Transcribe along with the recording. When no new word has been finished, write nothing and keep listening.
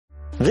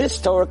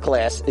This Torah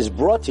class is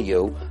brought to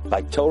you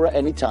by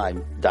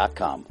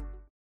TorahAnytime.com.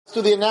 Let's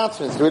do the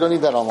announcements. We don't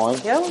need that online.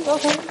 Yeah,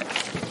 okay.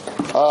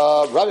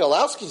 Rabbi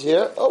Orlowski's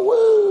here. Oh,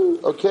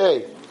 woo!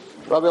 Okay.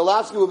 Rabbi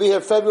Orlowski will be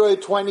here February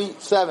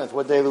 27th.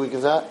 What day of the week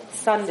is that?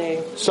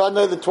 Sunday.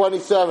 Sunday the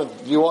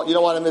 27th. You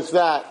don't want to miss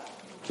that.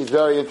 He's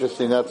very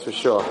interesting, that's for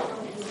sure.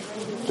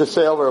 Just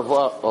say over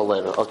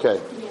later.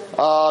 Okay.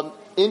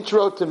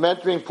 Intro to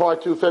Mentoring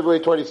Part 2, February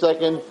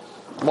 22nd.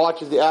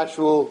 March is the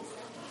actual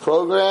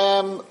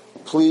program.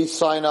 Please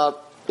sign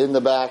up in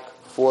the back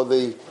for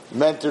the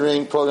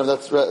mentoring program.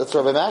 That's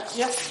Rabbi Max?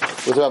 Yes.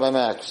 With Rabbi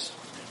Max.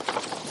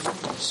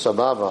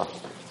 Sababa.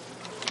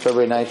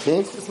 February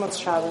 19th? This month's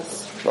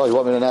Shabbos. Oh, you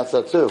want me to announce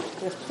that too?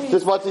 Yes, please.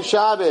 This month is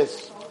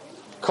Shabbos.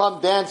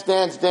 Come dance.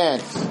 At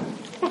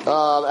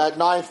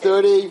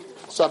 9:30,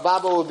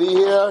 Sababa will be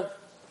here.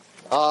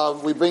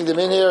 We bring them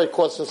in here. It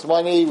costs us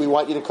money. We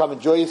want you to come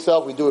enjoy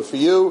yourself. We do it for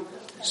you.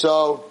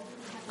 So,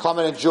 come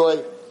and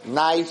enjoy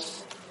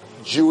nice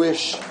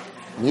Jewish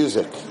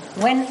music.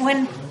 When?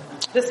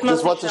 This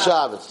This month is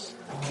Shabbos.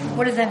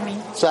 What does that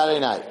mean? Saturday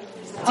night.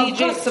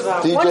 DJ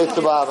Sabah. DJ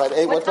Sababa at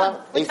 8. What time?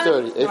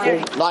 8:30.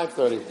 8:30.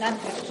 9:30.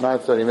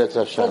 9:30.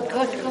 Mitzvah Hashem.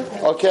 Good.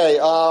 Okay,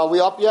 we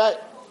up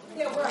yet?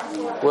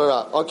 Yeah, we're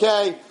up.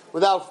 Okay,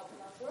 I'm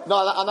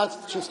not,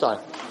 she's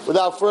starting.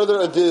 Without further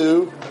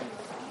ado,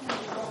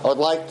 I would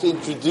like to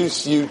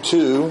introduce you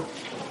to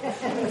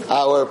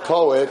our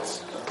poet,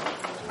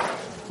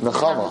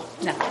 Nechama.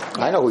 No.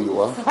 I know who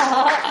you are.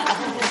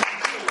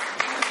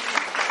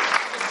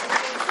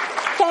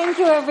 Thank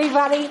you,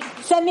 everybody.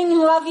 Sending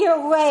love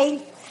your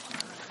way.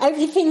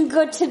 Everything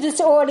good to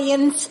this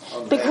audience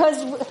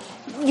because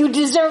you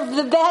deserve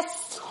the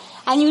best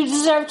and you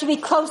deserve to be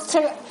close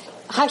to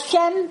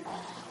Hashem.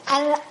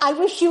 And I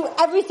wish you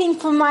everything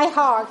from my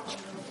heart.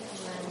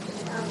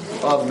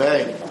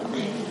 Amen.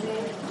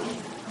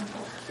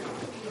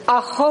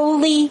 A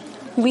holy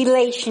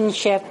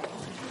relationship.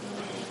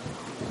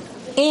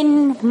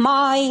 In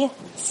my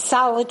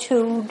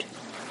solitude,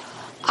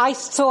 I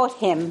sought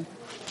him.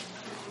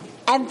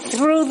 And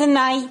through the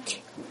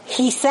night,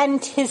 he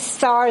sent his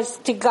stars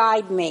to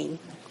guide me.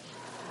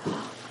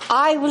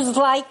 I was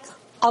like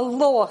a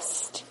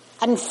lost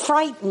and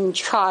frightened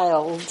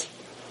child.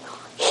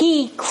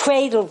 He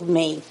cradled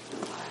me,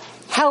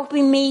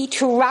 helping me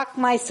to rock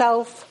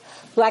myself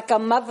like a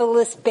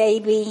motherless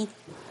baby,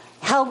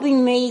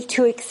 helping me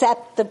to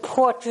accept the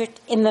portrait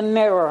in the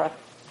mirror.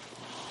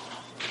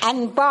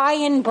 And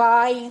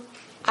by,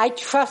 I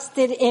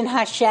trusted in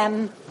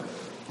Hashem,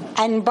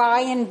 and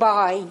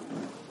by,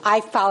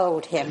 I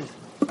followed him.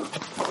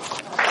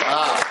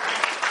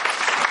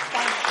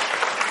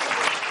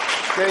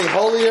 Getting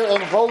holier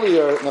and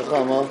holier,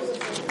 Nechama.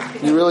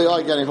 You really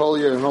are getting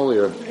holier and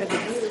holier.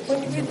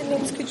 When you read the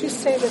names, could you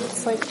say that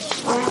it's like...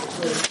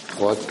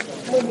 What?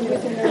 When you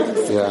read the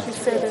names, Yeah. could you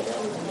say that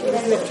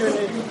even if you're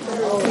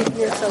keep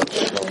yourself...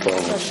 No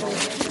problem.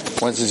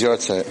 When's his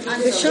yahrzeit?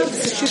 The Shabbos,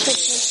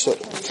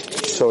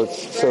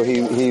 So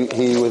he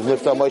was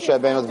Niftar Moshe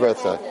Rabbeinu's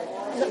birthday.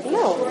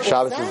 No.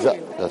 Shabbos is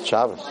that's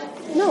Shabbos.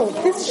 No,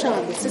 this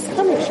Shabbos. This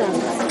coming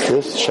Shabbos.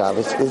 This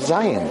Shabbos is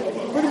Zion.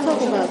 What are you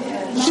talking about?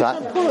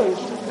 Shushan Purim.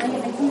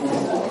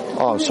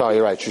 Oh, I'm sorry,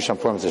 you're right. Shushan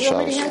Purim is a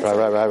Shabbos. Right. By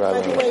the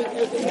way,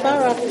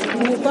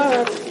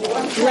 Mubarak,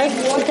 right?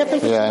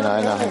 Yeah,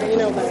 I know. You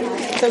know about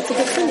it. So it's a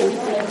good thing.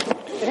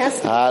 It has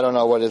to be. I don't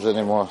know what is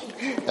anymore.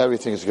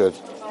 Everything is good.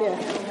 Yeah.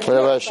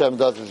 Whatever Hashem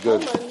does is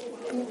good.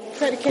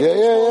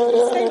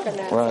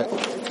 Yeah. Right.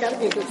 It's got to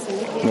be a good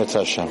thing. Mitzvah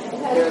Hashem.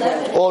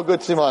 All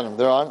good simanim.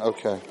 They're on?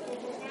 Okay.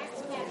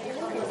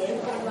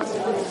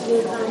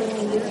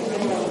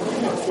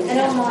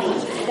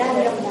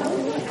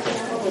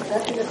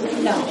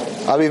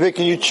 Aviv,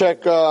 can you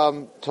check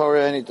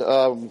Torah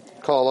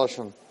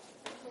Coalition?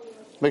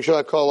 Make sure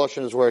that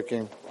Coalition is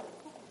working.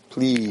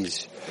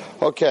 Please.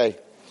 Okay.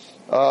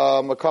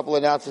 A couple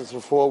announcements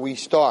before we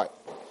start.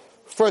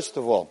 First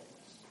of all,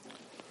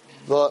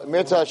 the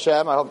Mitzvah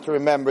Hashem, I hope to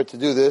remember to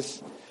do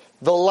this.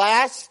 The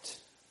last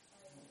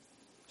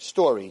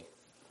story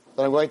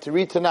that I'm going to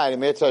read tonight in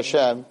Mitzvah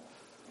Hashem,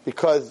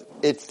 because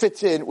it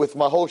fits in with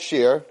my whole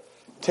shir,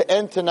 to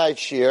end tonight's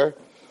shir,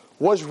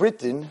 was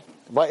written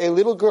by a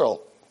little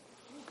girl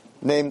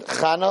named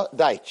Chana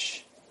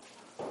Deitch.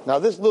 Now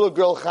this little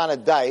girl, Chana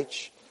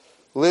Deitch,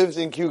 lives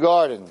in Kew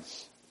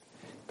Gardens.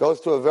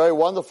 Goes to a very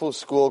wonderful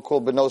school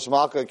called Benos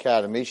Malka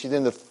Academy. She's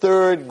in the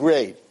 3rd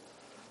grade.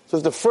 So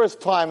it's the first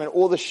time in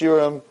all the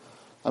shiurim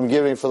I'm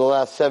giving for the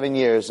last 7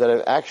 years that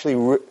I've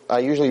actually, I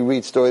usually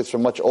read stories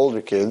from much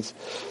older kids,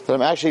 that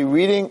I'm actually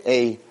reading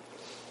a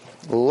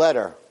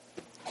letter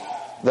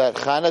that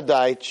Chana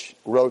Deitch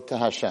wrote to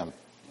Hashem.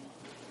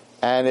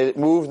 And it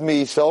moved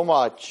me so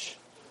much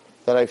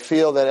that I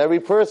feel that every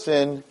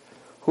person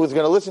who's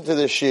going to listen to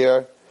this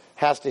shir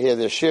has to hear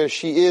this shir.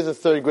 She is a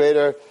 3rd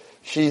grader.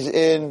 She's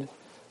in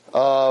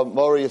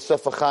Mori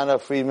Yosefa Chana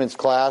Friedman's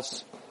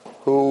class,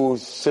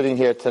 who's sitting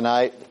here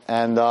tonight.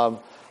 And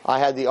I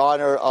had the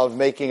honor of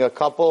making a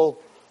couple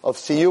of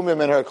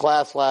siyumim in her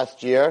class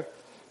last year.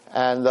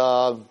 And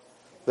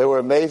the They were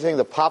amazing.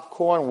 The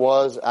popcorn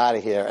was out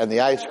of here, and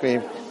the ice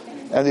cream.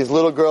 And these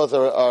little girls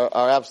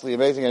are absolutely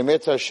amazing. And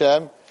Mirza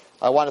Hashem,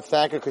 I want to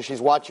thank her because she's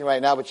watching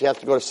right now, but she has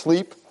to go to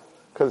sleep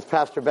because it's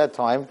past her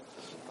bedtime.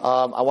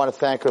 I want to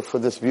thank her for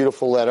this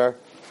beautiful letter.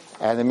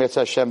 And the Mirza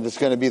Hashem, this is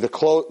going to be the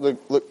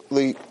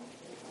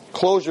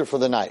closure for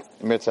the night.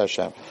 Mirza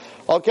Hashem.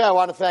 Okay, I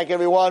want to thank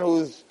everyone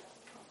who's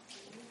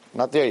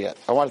not there yet.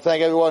 I want to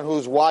thank everyone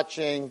who's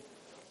watching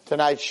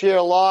tonight's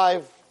share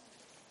live.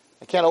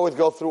 I can't always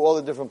go through all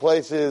the different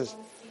places.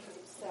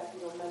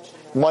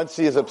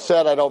 Muncie is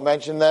upset I don't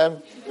mention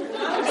them.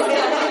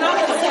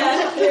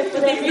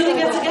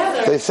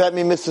 They sent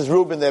me Mrs.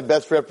 Rubin, their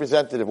best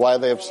representative. Why are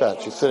they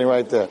upset? She's sitting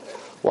right there.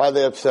 Why are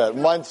they upset?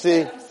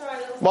 Muncie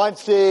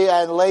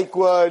and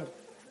Lakewood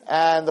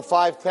and the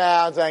 5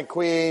 towns and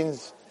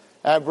Queens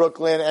and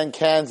Brooklyn and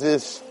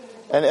Kansas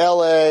and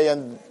LA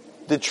and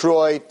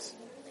Detroit,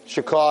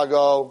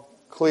 Chicago,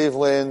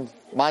 Cleveland,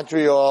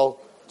 Montreal,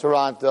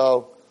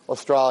 Toronto,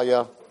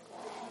 Australia.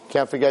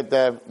 Can't forget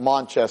them.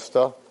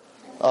 Manchester,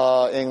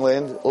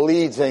 England,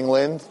 Leeds,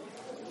 England,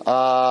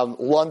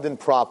 London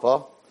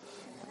proper,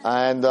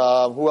 and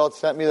who else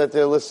sent me that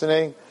they're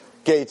listening?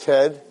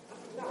 Gateshead.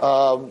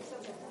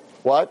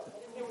 What?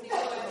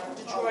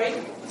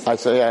 Detroit. I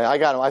said, yeah, I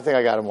got them. I think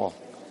I got them all.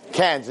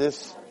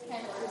 Kansas,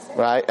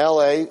 right?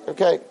 L.A.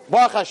 Okay.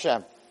 Baruch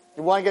Hashem.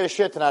 You want to get a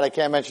shit tonight? I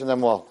can't mention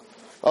them all.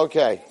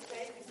 Okay.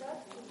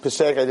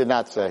 Passaic, I did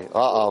not say.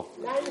 Uh-oh.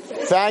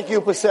 Thank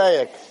you,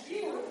 Passaic.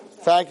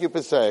 Thank you,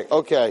 Passaic.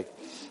 Okay.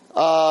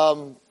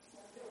 So,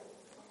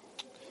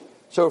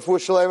 Refuah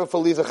Shalema for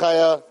Liza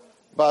Chaya,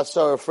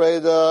 Basara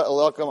Freda,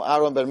 Elokam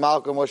Aaron ben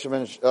Malcolm, Moshe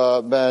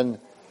ben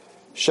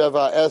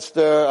Sheva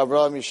Esther,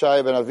 Avraham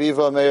Yishai ben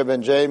Aviva, Meir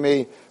ben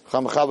Jamie,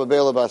 Chamchaba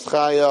Bela Bas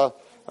Chaya,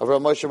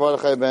 Avraham Moshe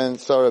Mordechai ben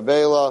Sarah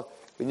Bela,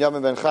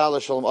 Binyamin ben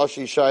Chala, Shalom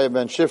Oshi Yishai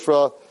ben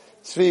Shifra,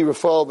 Tzvi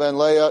Rafal ben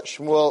Leah,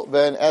 Shmuel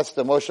ben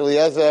Esther, Moshe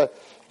Eliezer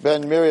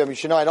ben Miriam. You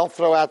should know I don't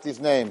throw out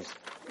these names.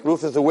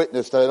 Ruth is a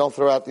witness that I don't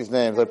throw out these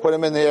names. I put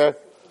them in here,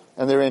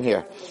 and they're in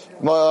here.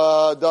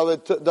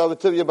 David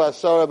Tivya bas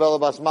Sarah Bela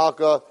bas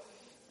Malka,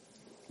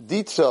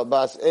 Ditza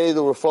bas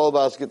Edu Rafal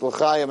bas Gitl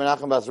Chaya,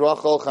 Menachem bas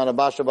Rachel, Chana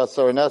Basha bas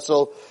Sarah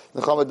Nessel,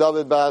 Nechama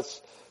David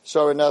bas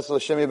Sarah Nessel,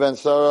 Shimi ben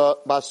Sarah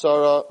bas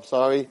Sarah,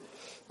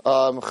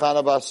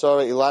 Chana bas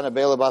Sarah, Ilana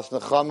Bela bas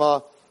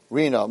Nechama,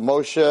 Rina.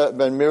 Moshe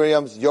ben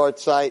Miriam's yard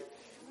site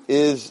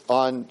is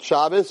on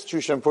Shabbos,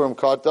 Shushan Purim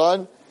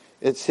Katan.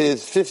 It's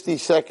his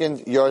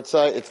 52nd yard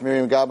site. It's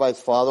Miriam Gabai's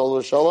father,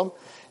 Olu Shalom,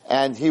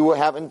 and he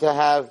happened to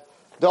have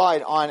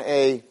died on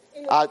in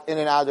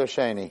an Adar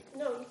Sheni.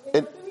 No,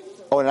 in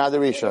Adar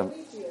Rishon.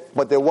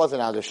 But there was an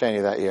Adar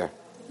Sheni that year.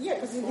 Yeah,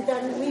 because he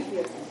died in the leap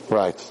year.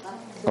 Right.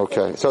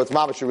 Okay. So it's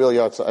Mamash real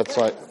yard site.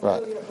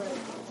 Right.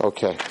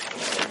 Okay.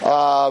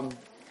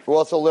 We're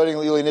also learning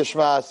Lili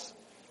Nishmas,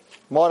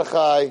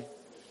 Mordechai,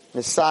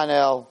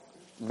 Nisanel,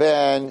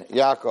 Ben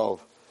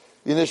Yaakov.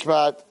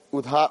 Yinishmat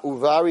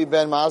Uvari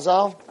ben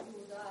Mazal?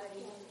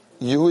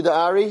 Yehuda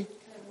Ari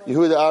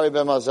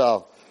ben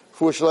Mazal.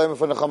 Refuah Shalema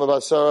for Nechama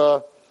bas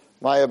Sarah,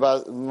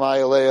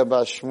 Mayaleah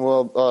bas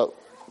Shmuel,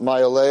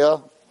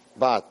 Mayaleah,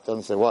 Bat,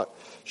 doesn't say what.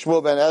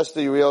 Shmuel ben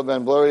Esther, Uriel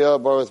ben Bloria,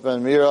 Boris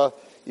ben Mira,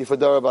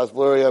 Yifadara bas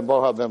Bloria,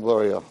 Borha ben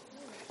Bloria.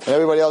 And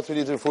everybody else who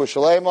needs Refuah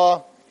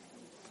Shalema,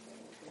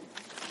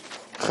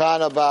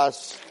 Chana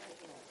bas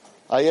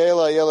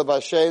Ayela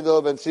bas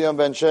Shendo, Ben Sion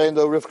ben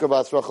Shendo, Rivka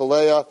bas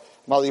Rachaleah,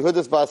 Mal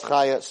Yehudas bas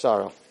Chaya,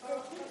 Sarah.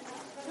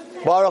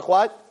 Baruch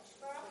what?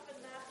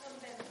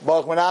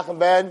 Baruch Menachem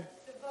ben?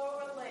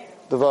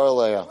 Devorah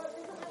Leah.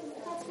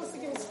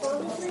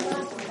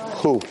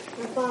 Who? My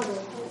father.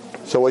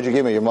 So what'd you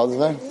give me? Your mother's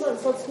name? No,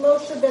 so it's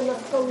Moshe ben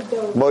Naftali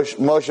Dov.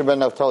 Moshe ben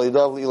Naftali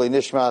Dov, Eli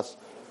Nishmas,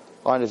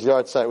 on his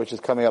yard site, which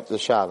is coming up to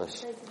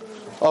Shabbos.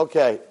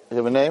 Okay. You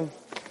have a name?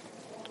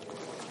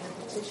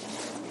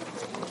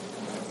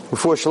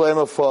 Refuah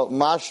Shalema for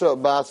Masha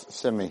Bas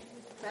Simi.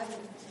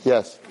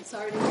 Yes. I'm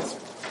sorry to ask.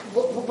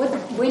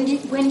 When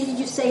did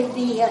you say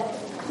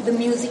the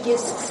music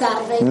is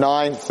Saturday?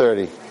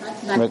 9:30.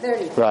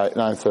 9:30. Right,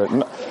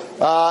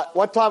 9:30.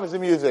 What time is the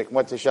music?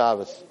 What's the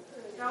Shabbos?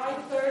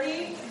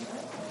 9:30.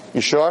 You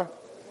sure?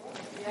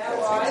 Yeah,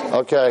 why?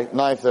 Okay,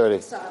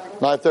 9:30.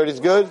 9:30 is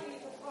good?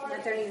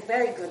 9:30 is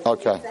very good.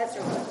 Okay. That's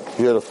right.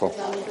 Beautiful.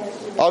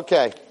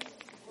 Okay.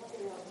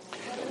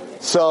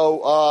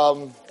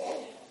 So,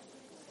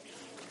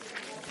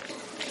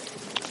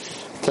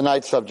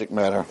 tonight's subject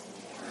matter.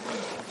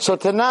 So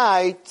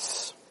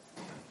tonight,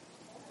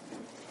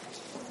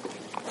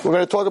 we're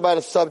going to talk about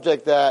a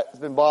subject that has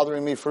been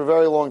bothering me for a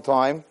very long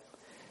time.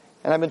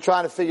 And I've been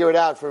trying to figure it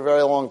out for a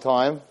very long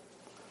time.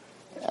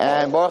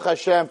 And Baruch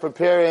Hashem,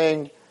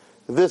 preparing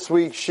this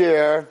week's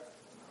share,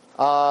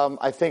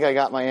 I think I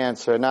got my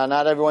answer. Now,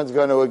 not everyone's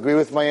going to agree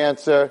with my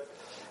answer.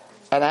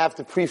 And I have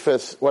to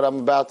preface what I'm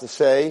about to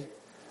say.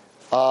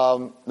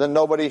 That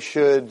nobody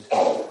should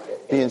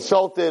be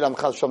insulted. I'm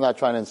not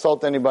trying to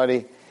insult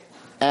anybody.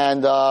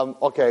 And,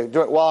 okay,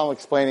 while I'm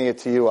explaining it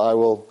to you, I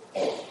will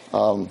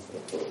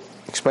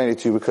explain it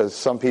to you because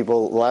some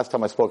people, the last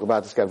time I spoke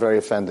about this, got very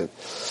offended.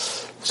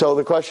 So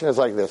the question is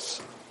like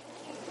this.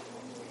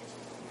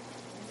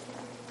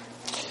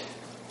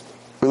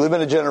 We live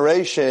in a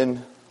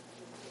generation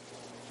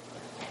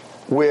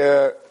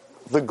where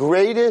the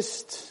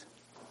greatest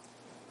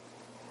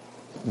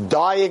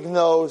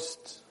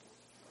diagnosed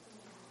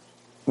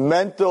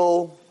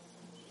mental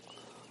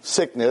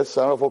sickness,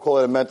 I don't know if we'll call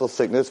it a mental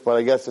sickness, but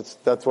I guess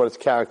that's what it's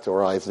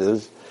characterized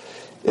as,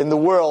 in the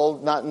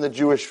world, not in the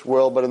Jewish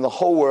world, but in the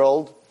whole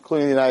world,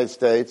 including the United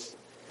States,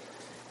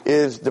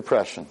 is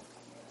depression.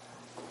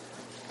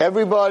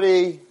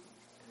 Everybody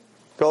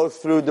goes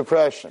through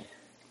depression.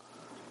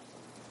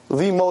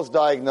 The most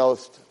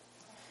diagnosed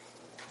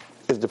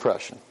is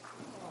depression.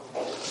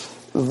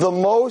 The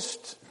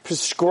most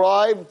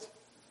prescribed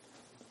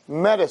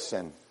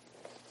medicine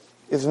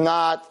is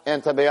not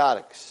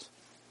antibiotics,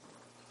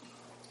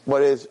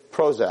 but is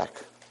Prozac,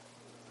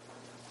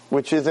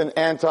 which is an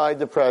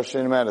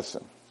anti-depression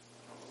medicine.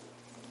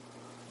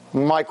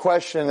 My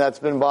question that's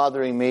been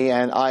bothering me,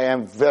 and I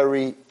am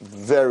very,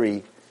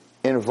 very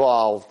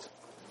involved,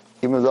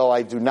 even though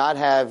I do not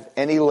have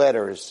any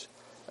letters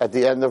at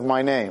the end of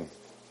my name.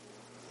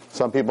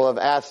 Some people have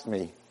asked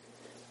me,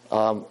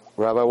 Rabbi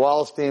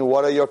Wallerstein,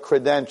 what are your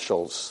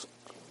credentials?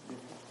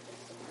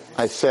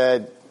 I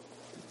said,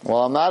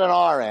 well, I'm not an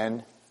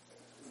RN,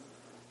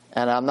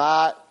 and I'm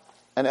not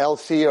an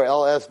LC or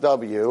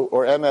LSW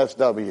or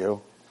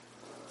MSW.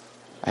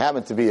 I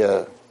happen to be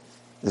a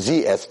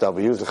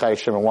ZSW, Zechariah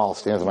Shimon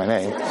Wallerstein is my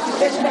name.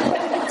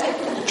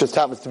 It just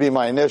happens to be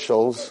my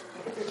initials.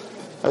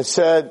 I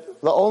said,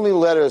 the only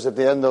letters at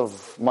the end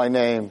of my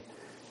name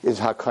is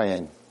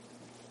HaKohen.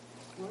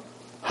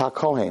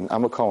 HaKohen,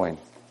 I'm a Kohen.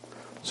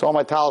 So on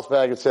my tallis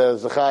bag it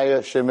says,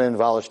 Zechariah Shimon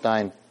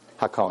Wallerstein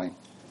HaKohen.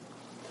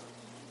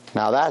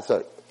 Now that's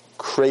a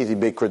crazy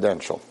big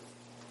credential.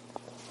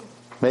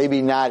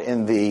 Maybe not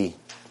in the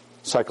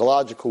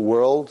psychological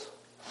world,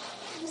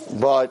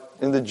 but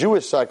in the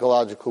Jewish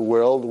psychological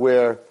world,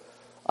 where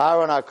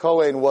Aaron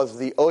HaKohen was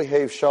the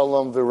Ohev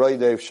Shalom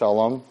v'Roidev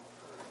Shalom.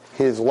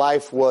 His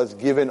life was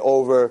given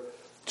over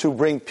to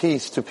bring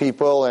peace to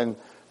people and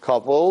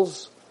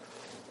couples.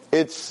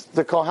 It's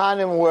the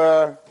Kohanim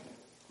were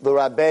the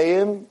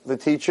Rabbeim, the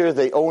teachers.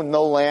 They owned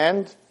no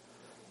land.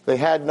 They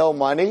had no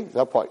money.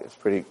 That part is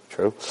pretty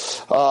true.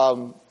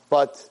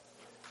 But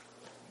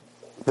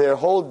their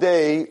whole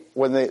day,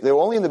 when they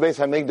were only in the Beis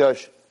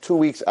HaMikdash 2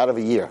 weeks out of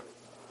a year.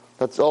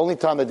 That's the only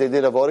time that they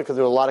did avodah, because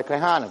there were a lot of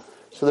Kohanim.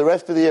 So the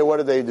rest of the year, what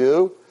did they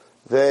do?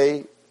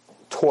 They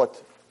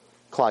taught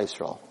Klal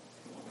Yisrael.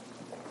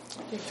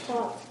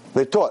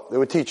 They taught. They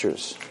were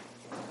teachers.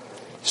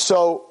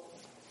 So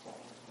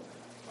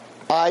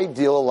I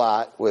deal a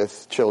lot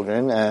with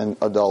children and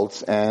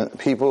adults and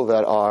people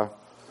that are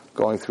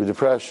going through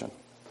depression.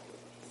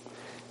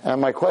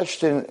 And my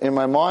question in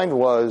my mind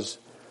was,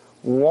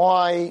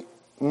 why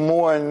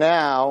more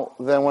now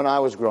than when I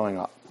was growing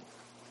up?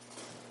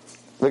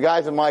 The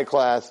guys in my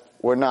class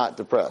were not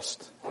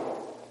depressed.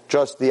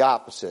 Just the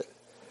opposite.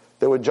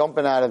 They were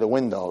jumping out of the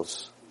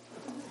windows.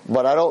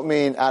 But I don't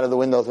mean out of the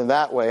windows in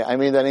that way. I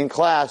mean that in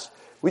class,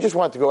 we just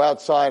wanted to go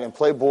outside and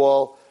play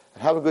ball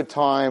and have a good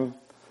time.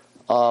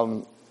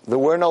 There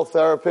were no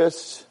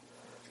therapists.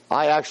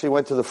 I actually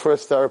went to the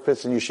first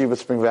therapist in Yeshiva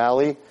Spring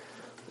Valley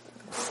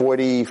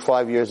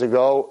 45 years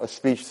ago, a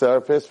speech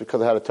therapist,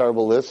 because I had a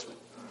terrible lisp.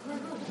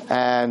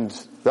 And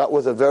that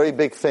was a very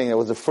big thing. It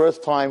was the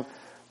first time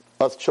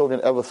us children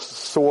ever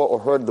saw or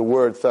heard the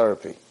word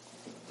therapy.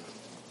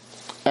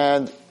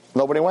 And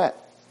nobody went,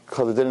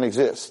 because it didn't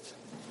exist.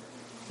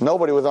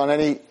 Nobody was on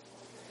any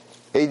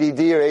ADD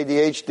or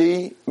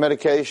ADHD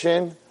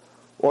medication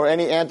or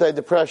any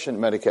antidepressant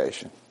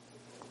medication.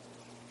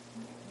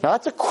 Now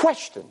that's a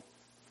question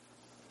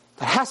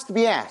that has to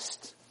be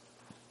asked.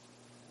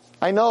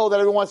 I know that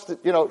everyone wants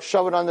to,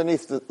 shove it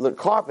underneath the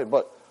carpet,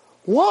 but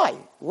why?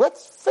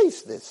 Let's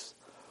face this.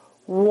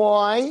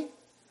 Why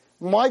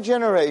my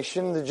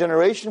generation, the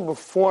generation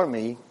before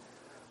me,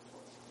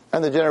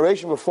 and the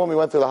generation before me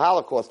went through the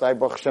Holocaust, I,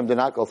 Baruch Hashem, did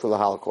not go through the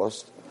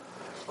Holocaust,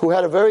 who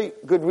had a very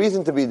good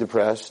reason to be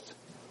depressed.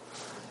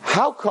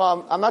 How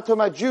come, I'm not talking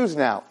about Jews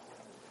now,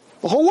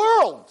 the whole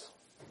world.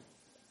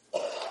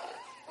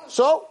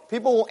 So,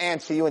 people will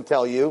answer you and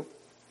tell you,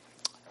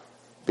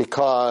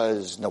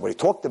 because nobody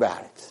talked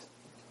about it.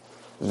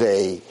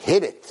 They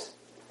hid it.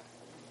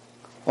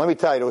 Let me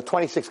tell you, there were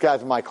 26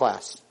 guys in my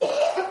class.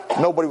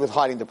 Nobody was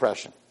hiding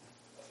depression.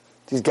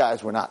 These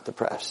guys were not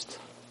depressed.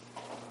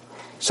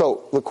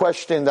 So, the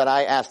question that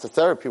I ask the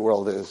therapy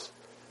world is,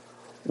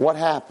 what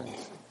happened?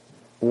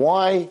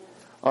 Why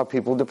are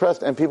people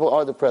depressed? And people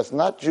are depressed.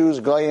 Not Jews,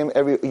 Goyim,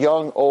 every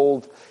young,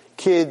 old,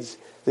 kids.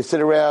 They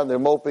sit around, they're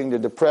moping, they're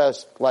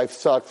depressed. Life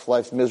sucks,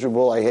 life's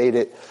miserable, I hate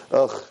it.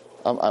 Ugh,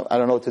 I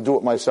don't know what to do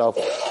with myself.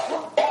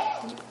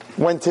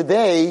 When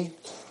today,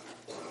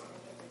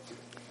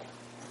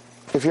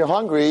 if you're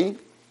hungry,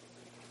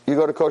 you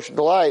go to Kosher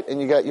Delight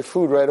and you got your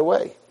food right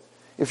away.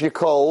 If you're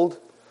cold,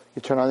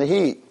 you turn on the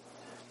heat.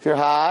 If you're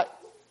hot,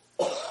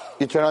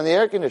 you turn on the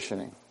air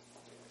conditioning.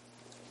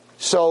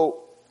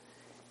 So,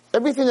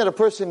 everything that a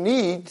person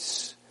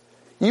needs,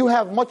 you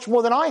have much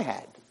more than I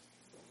had.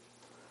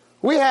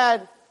 We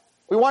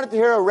wanted to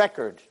hear a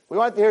record. We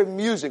wanted to hear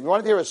music. We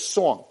wanted to hear a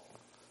song.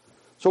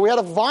 So we had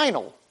a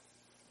vinyl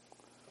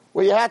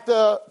where you had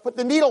to put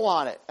the needle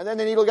on it, and then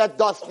the needle got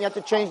dust, and you had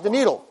to change the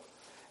needle.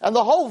 And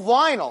the whole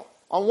vinyl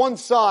on one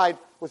side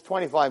was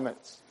 25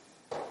 minutes.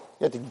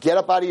 You had to get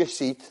up out of your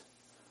seat,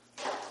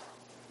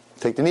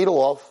 take the needle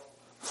off,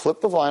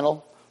 flip the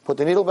vinyl, put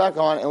the needle back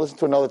on, and listen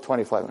to another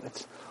 25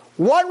 minutes.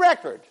 One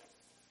record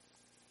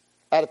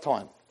at a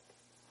time.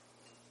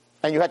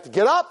 And you had to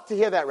get up to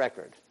hear that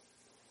record.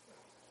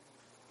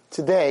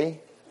 Today,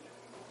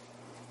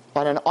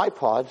 on an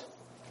iPod,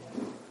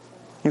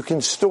 you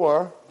can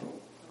store,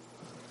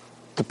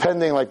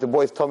 depending, like the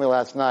boys told me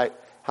last night,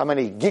 how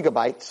many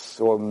gigabytes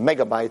or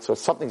megabytes or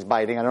something's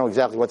biting. I don't know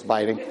exactly what's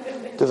biting.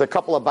 There's a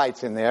couple of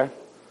bytes in there.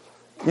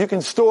 You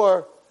can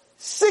store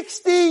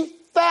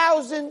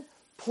 60,000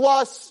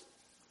 plus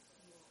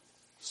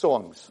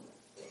songs.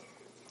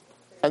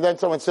 And then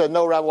someone said,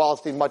 no, Rabbi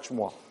Wallerstein, much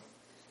more.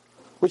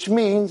 Which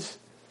means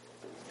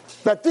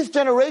that this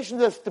generation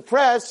that's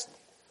depressed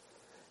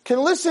can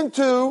listen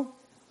to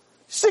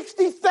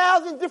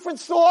 60,000 different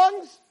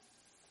songs,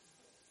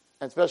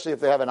 and especially if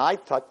they have an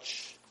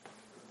iTouch,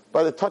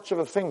 by the touch of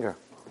a finger.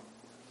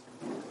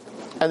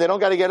 And they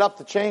don't got to get up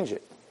to change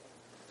it.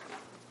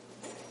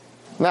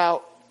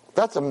 Now,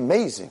 that's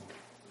amazing.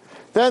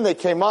 Then they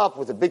came up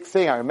with a big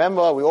thing. I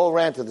remember we all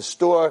ran to the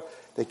store.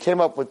 They came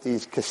up with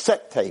these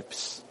cassette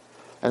tapes.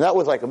 And that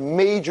was like a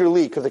major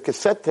leap, because a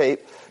cassette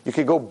tape, you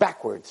could go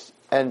backwards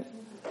and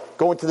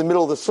go into the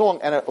middle of the song,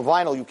 and a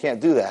vinyl, you can't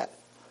do that.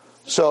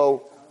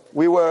 So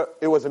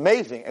it was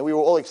amazing, and we were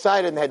all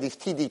excited and had these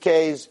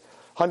TDKs,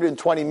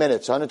 120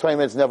 minutes. 120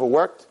 minutes never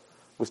worked.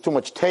 It was too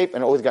much tape,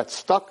 and it always got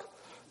stuck.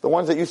 The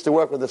ones that used to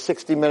work were the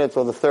 60 minutes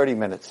or the 30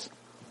 minutes.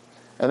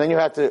 And then you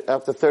had to,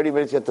 after 30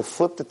 minutes, you had to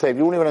flip the tape.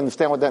 You wouldn't even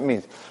understand what that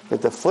means. You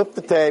had to flip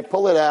the tape,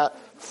 pull it out,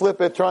 flip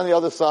it, turn on the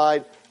other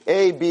side,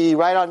 A, B,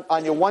 right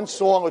on your one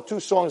song or two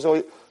songs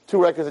or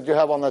two records that you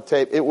have on the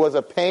tape. It was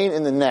a pain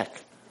in the neck.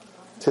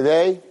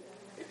 Today,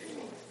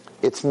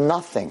 it's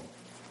nothing.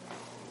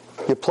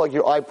 You plug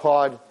your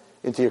iPod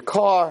into your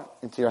car,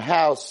 into your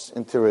house,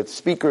 into its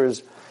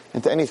speakers,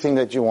 into anything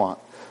that you want.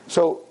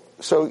 So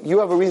you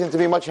have a reason to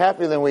be much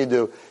happier than we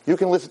do. You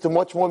can listen to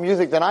much more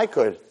music than I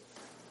could.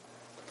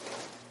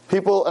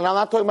 People, and I'm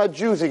not talking about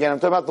Jews again, I'm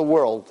talking about the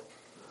world.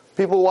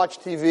 People watch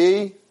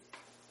TV,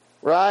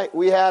 right?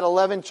 We had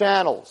 11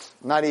 channels,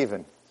 not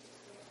even.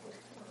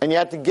 And you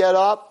had to get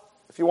up,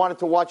 if you wanted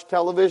to watch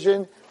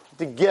television,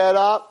 to get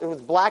up, it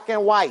was black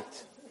and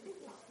white.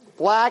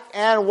 Black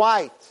and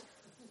white.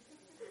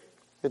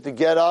 You had to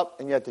get up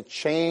and you had to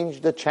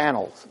change the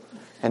channels.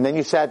 And then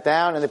you sat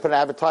down and they put an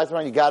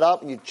advertisement on, you got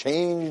up and you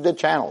changed the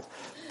channels.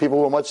 People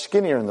were much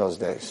skinnier in those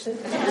days. They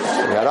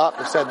got up,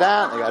 they sat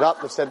down, they got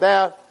up, they sat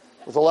down.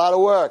 It was a lot of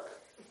work.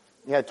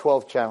 You had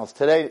 12 channels.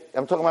 Today,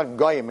 I'm talking about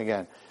Goyim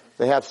again.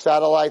 They have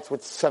satellites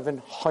with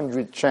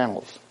 700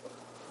 channels.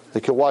 They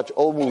can watch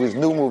old movies,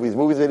 new movies,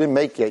 movies they didn't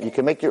make yet. You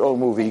can make your own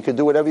movie. You can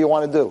do whatever you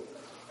want to do.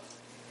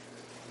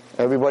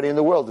 Everybody in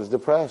the world is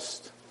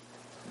depressed.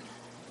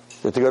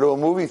 You have to go to a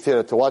movie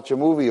theater to watch a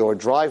movie or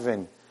drive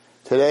in.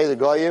 Today, the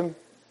Goyim,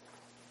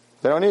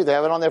 they don't need it. They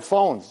have it on their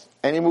phones.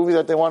 Any movie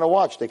that they want to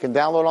watch, they can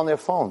download on their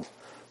phones.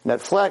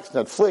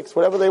 Netflix,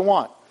 whatever they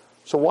want.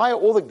 So why are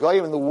all the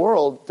Goyim in the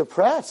world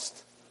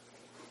depressed?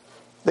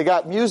 They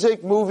got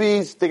music,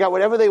 movies, they got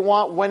whatever they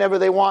want, whenever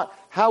they want,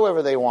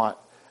 however they want.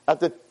 At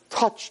the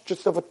touch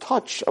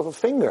of a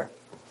finger.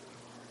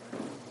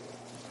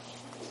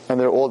 And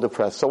they're all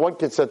depressed. So one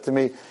kid said to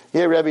me,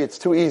 yeah, Rebbe, it's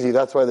too easy,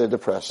 that's why they're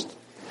depressed.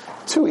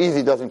 Too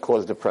easy doesn't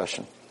cause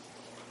depression.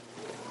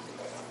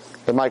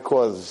 It might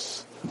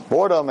cause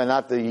boredom and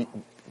not the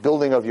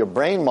building of your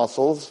brain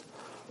muscles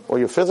or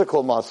your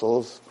physical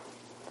muscles.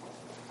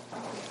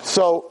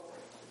 So,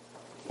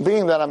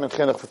 being that I'm in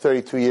Chinuch for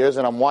 32 years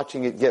and I'm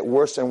watching it get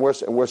worse and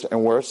worse and worse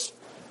and worse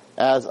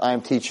as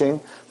I'm teaching.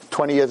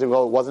 20 years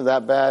ago it wasn't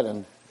that bad,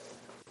 and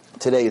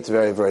today it's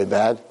very, very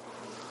bad.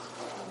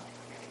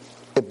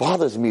 It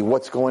bothers me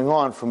what's going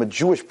on from a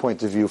Jewish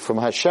point of view, from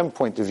a Hashem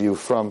point of view,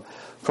 from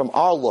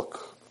our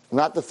look.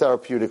 Not the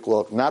therapeutic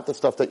look, not the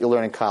stuff that you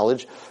learn in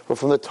college, but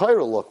from the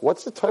Torah look.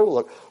 What's the Torah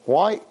look?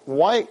 Why,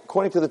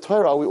 according to the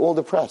Torah, are we all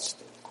depressed?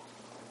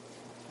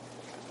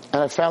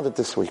 And I found it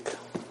this week.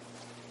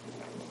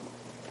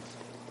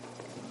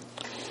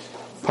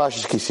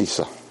 Parshas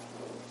Kisisa.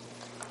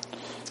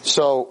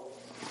 So,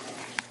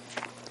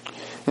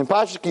 in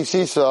Parshas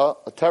Kisisa,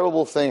 a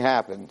terrible thing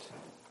happened.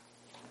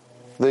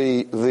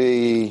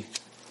 The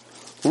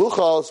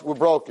luchos were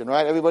broken,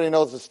 right? Everybody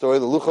knows the story.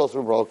 The luchos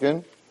were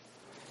broken.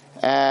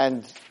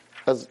 And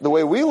as the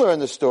way we learn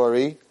the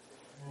story,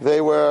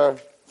 they were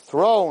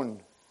thrown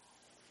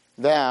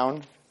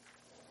down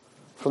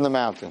from the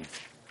mountain.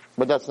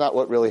 But that's not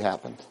what really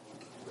happened.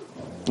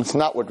 It's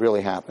not what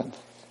really happened.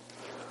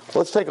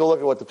 Let's take a look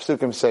at what the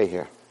Psukim say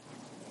here.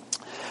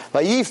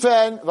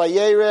 Vayifen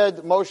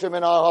vayered Moshe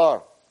min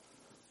ahar.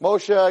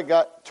 Moshe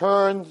got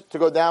turned to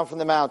go down from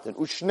the mountain.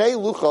 Ushnei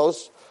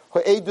luchos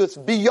ha'edus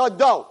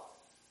biyado.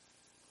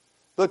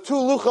 The two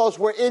luchos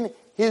were in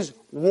his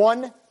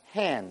one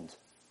hand.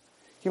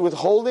 He was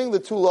holding the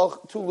two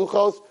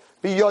luchos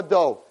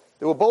biyodo.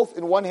 They were both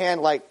in one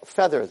hand like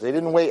feathers. They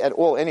didn't weigh at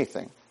all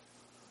anything.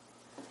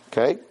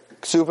 Okay?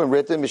 Ksuvim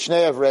written,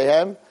 Mishnei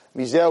Avrehem,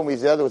 Mizeh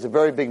Mizeh. There was a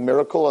very big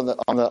miracle on the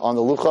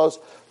luchos.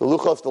 The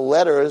luchos, the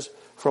letters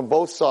from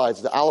both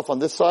sides. The aleph on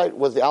this side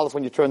was the aleph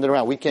when you turned it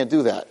around. We can't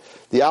do that.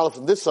 The aleph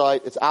on this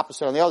side, it's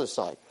opposite on the other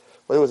side.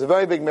 But it was a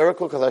very big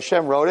miracle because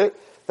Hashem wrote it,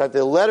 that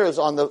the letters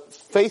on the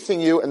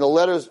facing you and the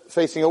letters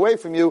facing away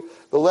from you,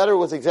 the letter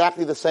was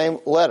exactly the same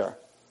letter,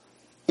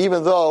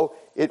 even though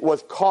it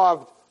was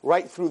carved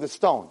right through the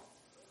stone.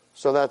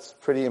 So that's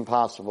pretty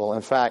impossible.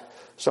 In fact,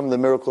 some of the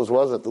miracles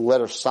was that the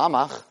letter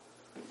Samach,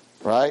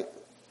 right?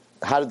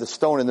 How did the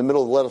stone in the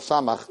middle of the letter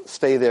Samach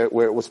stay there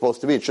where it was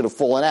supposed to be? It should have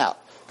fallen out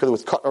because it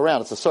was cut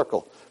around. It's a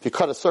circle. If you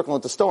cut a circle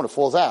into stone, it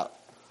falls out.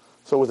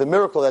 So it was a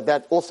miracle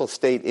that also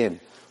stayed in.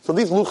 So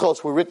these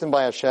luchos were written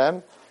by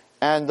Hashem,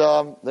 and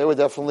they were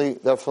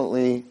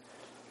definitely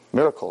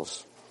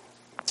miracles.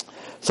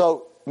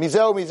 So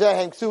Mizeh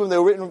Heng Ksuvim, they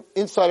were written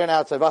inside and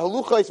outside.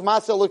 V'haluchos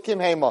Ma'aseh Elokim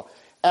Hema.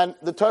 And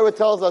the Torah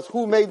tells us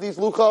who made these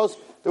luchos.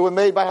 They were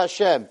made by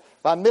Hashem.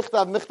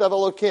 V'michtav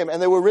Elokim,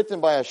 and they were written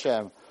by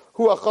Hashem.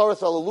 Hu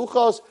acharas al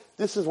luchos.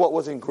 This is what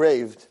was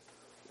engraved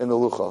in the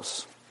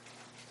luchos.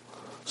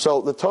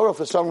 So the Torah,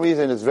 for some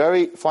reason,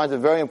 finds it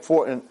very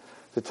important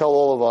to tell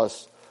all of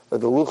us that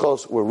the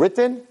luchos were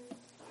written,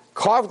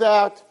 carved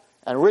out,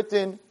 and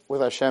written with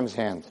Hashem's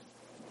hand.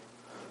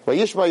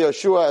 Vayishma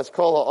Yoshua as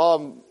kol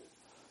ha'am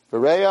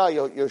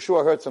v'reya.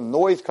 Yoshua heard some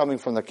noise coming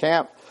from the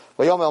camp.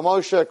 Vayom el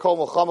Moshe kol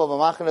milchama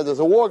v'machane. There's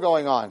a war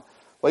going on.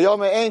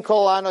 Vayom ein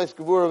kol anos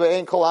gevura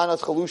ve'ein kol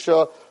anos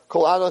chalusha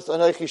kol anos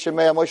anochi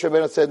shemei. Moshe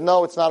Rabbeinu said,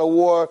 no, it's not a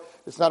war.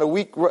 It's not a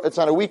weak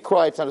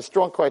cry. It's not a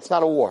strong cry. It's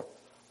not a war.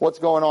 What's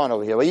going on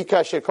over here?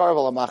 Vayikash shekar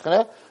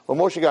v'lamachane. When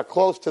Moshe got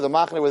close to the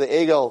machane where the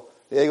egel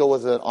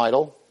was an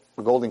idol,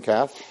 a golden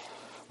calf.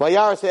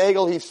 Vayaras the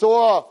egel, he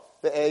saw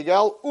the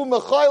egel,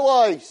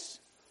 umechaylos,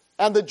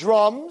 and the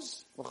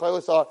drums.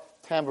 Mechaylos are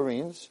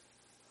tambourines.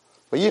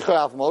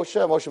 Vayichar af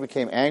Moshe. Moshe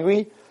became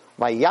angry.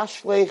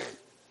 Vayashlech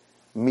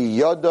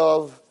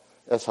miyodov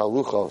es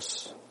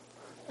haluchos.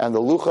 And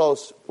the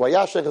luchos,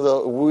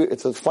 vayashlech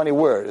it's a funny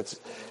word.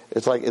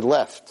 It's like it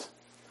left.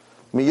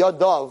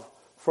 Miyodov,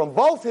 from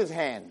both his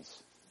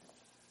hands.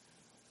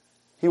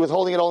 He was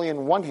holding it only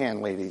in one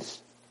hand, ladies.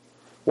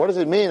 What does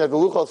it mean that the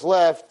luchos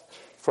left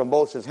from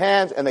both his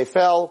hands and they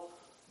fell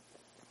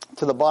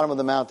to the bottom of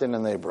the mountain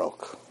and they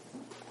broke?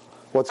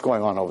 What's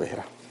going on over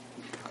here?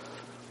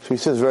 So he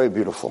says, very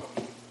beautiful.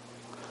 He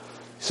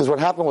says, what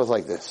happened was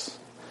like this.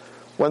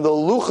 When the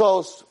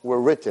luchos were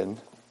written,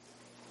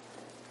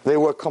 they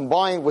were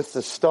combined with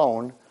the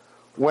stone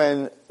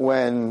when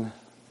ruchnius,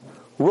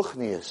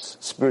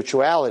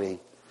 spirituality,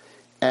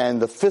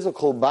 and the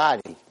physical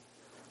body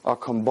are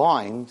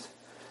combined,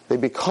 they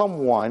become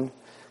one.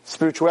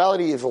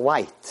 Spirituality is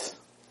light.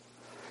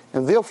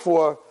 And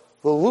therefore,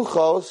 the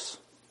luchos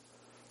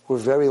were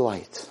very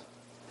light.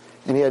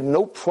 And he had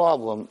no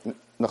problem,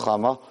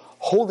 Nechama,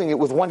 holding it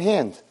with one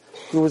hand.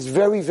 It was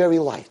very, very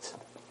light.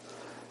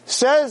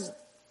 Says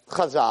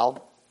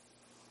Chazal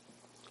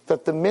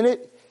that the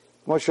minute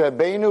Moshe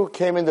Rabbeinu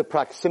came in the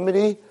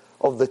proximity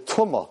of the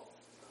Tumah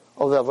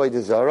of the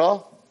Avodah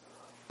Zarah,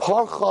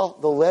 Parcha,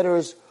 the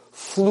letters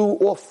flew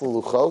off the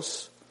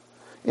luchos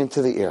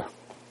into the air.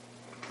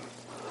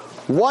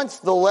 Once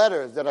the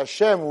letters that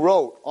Hashem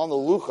wrote on the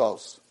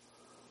luchos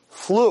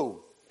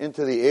flew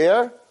into the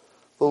air,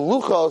 the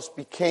luchos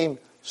became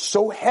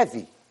so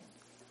heavy,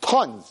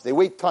 tons, they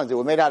weighed tons, they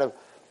were made out of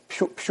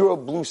pure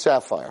blue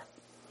sapphire.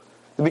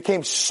 They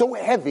became so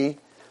heavy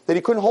that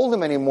he couldn't hold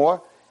them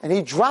anymore, and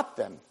he dropped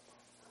them.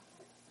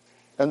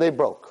 And they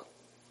broke.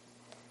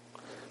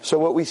 So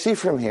what we see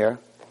from here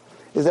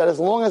is that as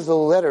long as the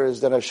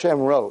letters that Hashem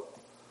wrote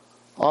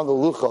on the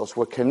luchos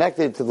were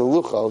connected to the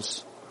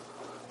luchos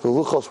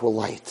were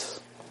light.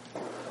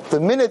 The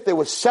minute they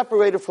were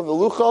separated from the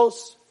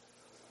luchos,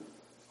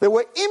 they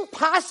were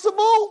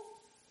impossible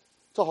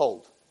to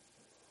hold.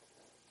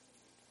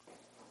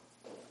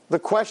 The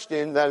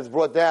question that is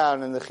brought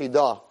down in the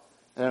Chidah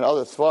and in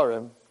other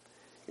Svarim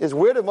is,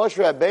 where did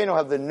Moshe Rabbeinu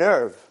have the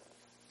nerve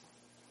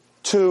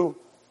to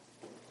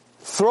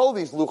throw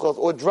these luchos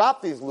or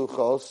drop these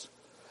luchos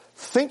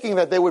thinking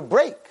that they would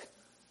break?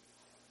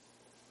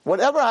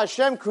 Whatever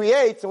Hashem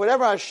creates and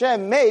whatever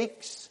Hashem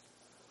makes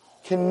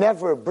can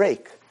never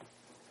break.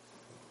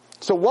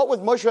 So what was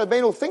Moshe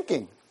Rabbeinu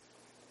thinking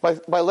by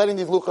letting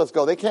these luchos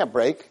go? They can't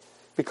break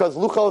because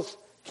luchos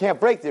can't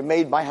break. They're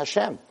made by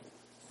Hashem.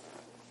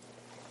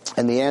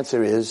 And the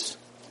answer is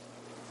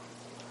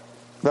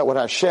that what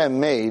Hashem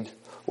made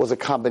was a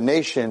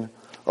combination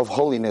of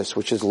holiness,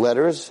 which is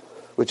letters,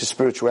 which is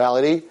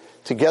spirituality,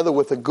 together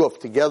with the guf,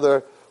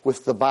 together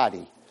with the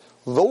body.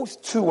 Those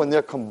two, when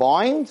they're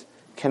combined,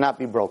 cannot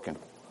be broken.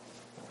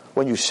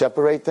 When you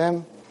separate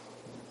them,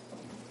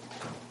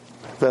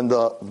 then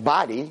the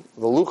body,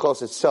 the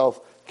luchos itself,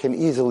 can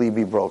easily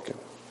be broken.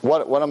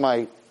 What am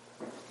I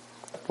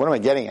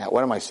getting at?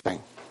 What am I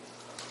saying?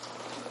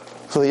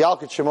 So the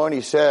Yalkut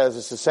Shimoni says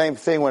it's the same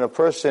thing when a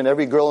person,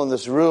 every girl in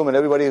this room and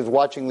everybody who's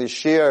watching this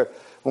shir,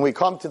 when we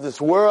come to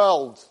this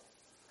world,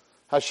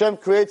 Hashem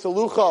creates a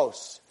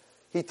luchos.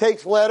 He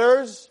takes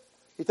letters,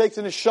 He takes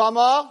a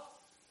neshama,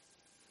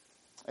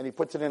 and He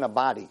puts it in a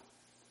body.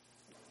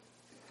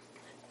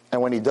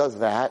 And when He does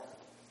that,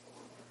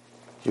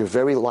 you're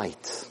very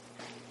light.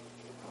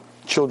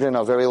 Children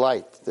are very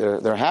light.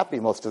 They're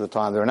happy most of the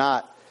time. They're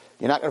not.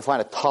 You're not going to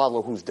find a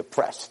toddler who's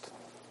depressed.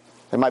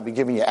 They might be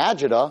giving you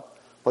agita,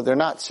 but they're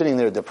not sitting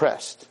there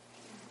depressed.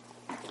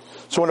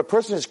 So when a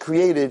person is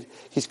created,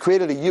 he's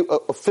created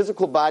a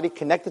physical body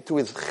connected to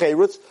his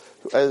cherus,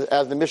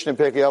 as the Mishnah in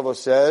Pirkei Avos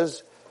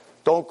says.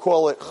 Don't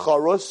call it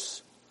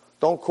charus.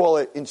 Don't call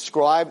it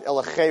inscribed,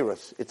 ela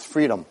cherus. It's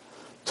freedom.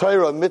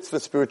 Torah,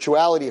 mitzvah,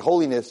 spirituality,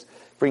 holiness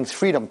brings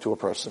freedom to a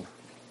person.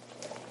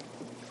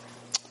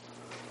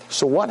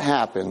 So what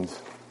happened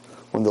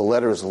when the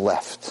letters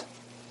left?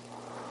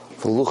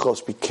 The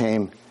luchos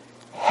became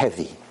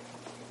heavy.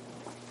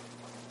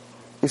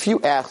 If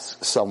you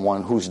ask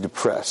someone who's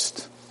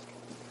depressed,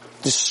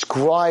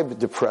 describe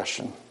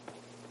depression,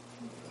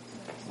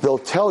 they'll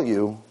tell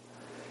you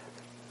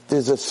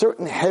there's a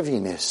certain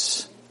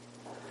heaviness.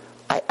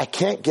 I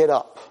can't get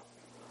up.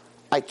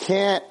 I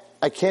can't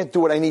do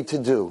what I need to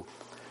do.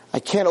 I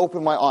can't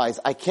open my eyes.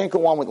 I can't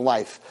go on with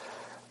life.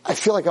 I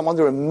feel like I'm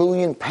under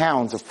 1,000,000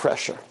 pounds of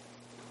pressure.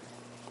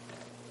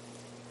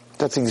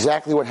 That's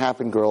exactly what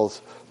happened,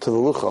 girls, to the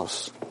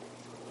luchos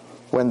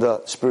when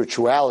the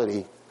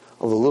spirituality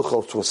of the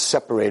luchos was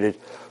separated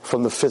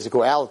from the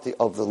physicality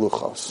of the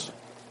luchos.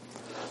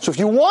 So if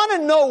you want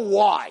to know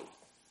why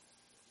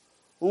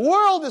the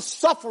world is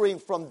suffering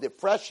from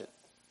depression,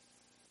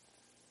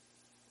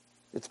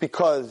 it's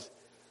because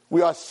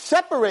we are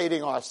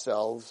separating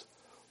ourselves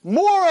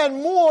more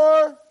and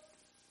more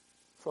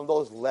from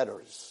those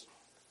letters.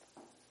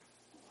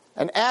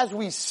 And as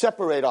we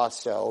separate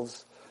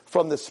ourselves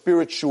from the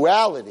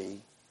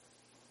spirituality,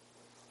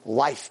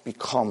 life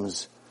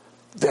becomes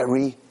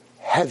very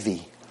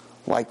heavy,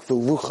 like the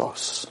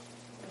luchos.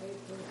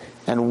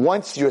 And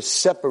once you're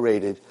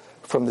separated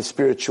from the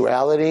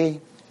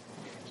spirituality,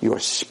 your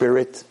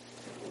spirit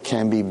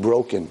can be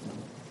broken,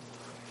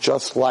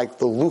 just like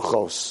the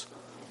luchos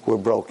were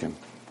broken.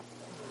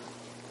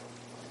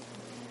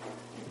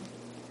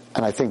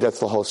 And I think that's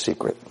the whole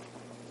secret.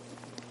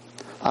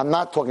 I'm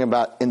not talking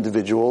about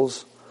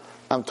individuals.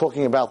 I'm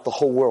talking about the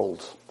whole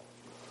world.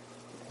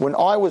 When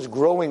I was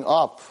growing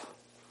up,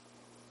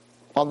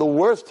 on the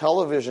worst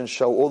television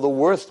show or the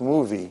worst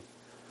movie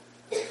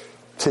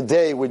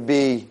today would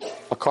be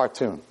a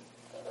cartoon.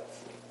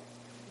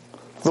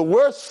 The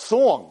worst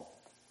song,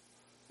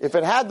 if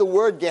it had the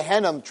word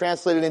Gehenna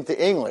translated into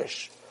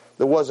English,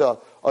 there was a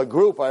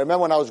group, I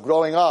remember when I was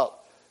growing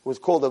up, it was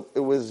called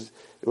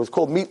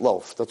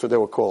Meatloaf. That's what they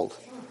were called.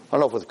 I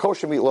don't know if it was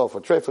kosher meatloaf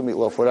or trefa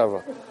meatloaf,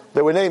 whatever.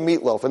 They were named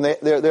Meatloaf, and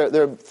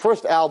their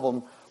first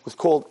album was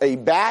called A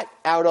Bat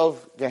Out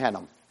of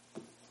Gehenna.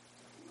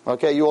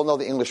 Okay, you all know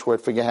the English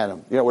word for Gehenna.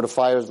 You know what a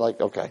fire is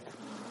like? Okay.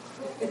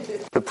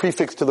 The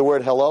prefix to the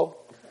word hello?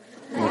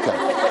 Okay.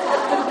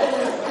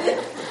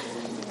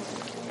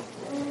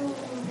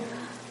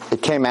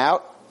 It came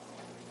out,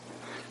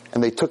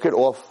 and they took it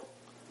off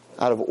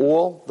out of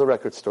all the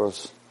record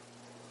stores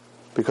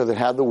because it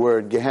had the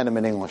word Gehenna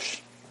in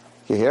English.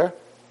 You hear?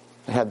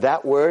 It had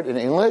that word in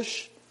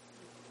English.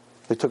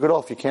 They took it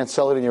off. You can't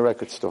sell it in your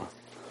record store.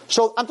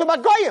 So I'm talking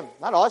about Goyim,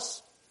 not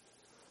us.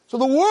 So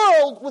the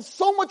world was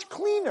so much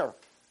cleaner.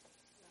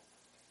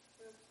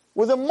 It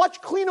was a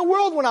much cleaner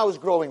world when I was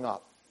growing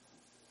up.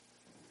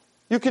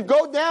 You could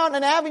go down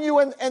an avenue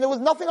and there was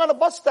nothing on a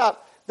bus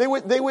stop. They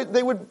would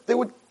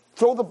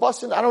throw the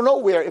bus in, I don't know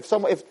where,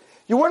 if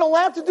you weren't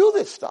allowed to do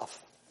this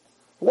stuff.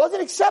 It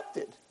wasn't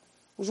accepted. It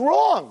was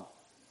wrong.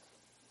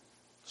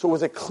 So it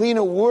was a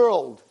cleaner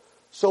world.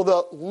 So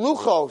the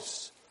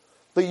luchos,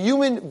 the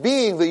human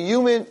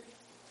being,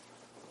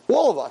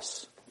 all of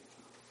us,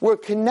 were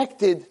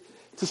connected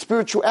to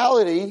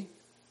spirituality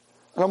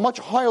on a much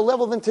higher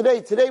level than today.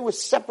 Today we're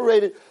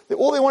separated.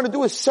 All they want to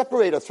do is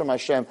separate us from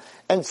Hashem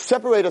and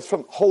separate us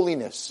from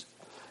holiness.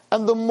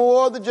 And the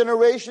more the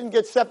generation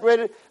gets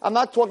separated, I'm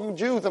not talking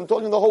Jews, I'm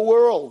talking the whole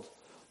world.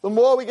 The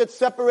more we get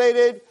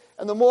separated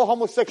and the more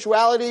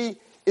homosexuality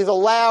is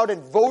allowed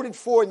and voted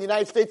for in the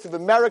United States of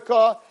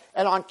America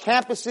and on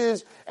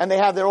campuses, and they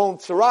have their own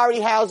sorority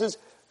houses.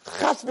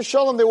 Chas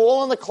v'shalom, they were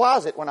all in the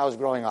closet when I was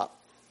growing up.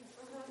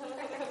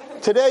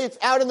 Today it's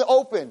out in the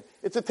open.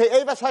 It's a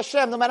te'evas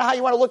Hashem. No matter how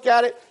you want to look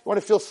at it, you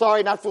want to feel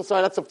sorry, not feel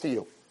sorry, that's up to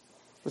you.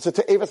 It's a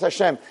te'evas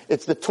Hashem.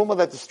 It's the tumah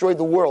that destroyed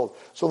the world.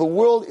 So the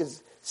world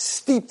is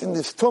steeped in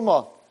this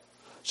tumah.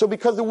 So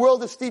because the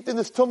world is steeped in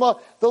this tumah,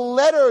 the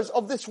letters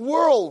of this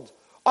world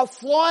are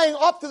flying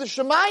up to the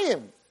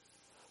Shemayim.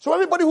 So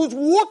everybody who's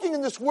walking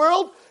in this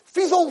world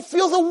feels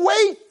a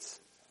weight,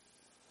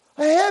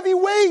 a heavy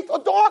weight, a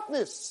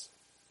darkness,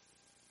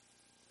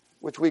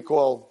 which we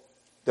call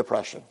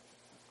depression.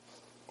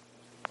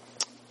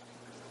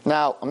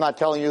 Now, I'm not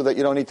telling you that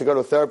you don't need to go to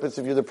a therapist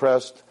if you're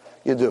depressed.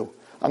 You do.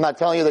 I'm not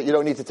telling you that you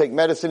don't need to take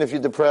medicine if you're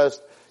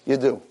depressed. You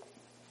do.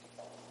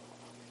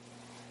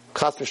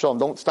 Chas v'shalom,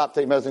 don't stop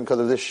taking medicine because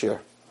of this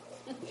year.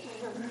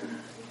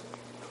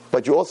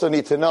 But you also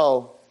need to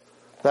know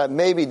that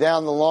maybe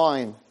down the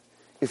line,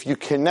 if you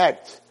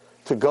connect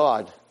to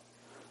God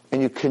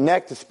and you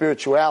connect to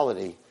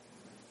spirituality,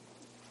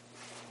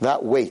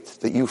 that weight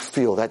that you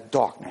feel, that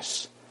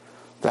darkness,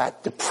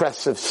 that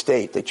depressive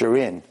state that you're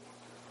in,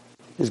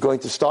 is going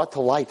to start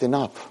to lighten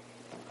up.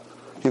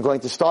 You're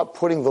going to start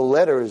putting the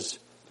letters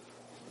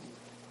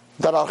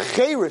that are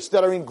cheres,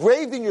 that are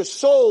engraved in your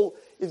soul,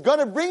 is going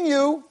to bring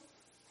you,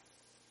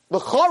 the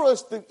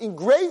choros, the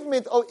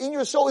engravement in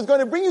your soul is going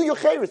to bring you your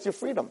cheres, your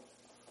freedom.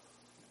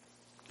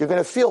 You're going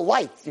to feel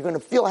light. You're going to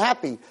feel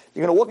happy.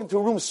 You're going to walk into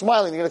a room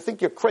smiling. You're going to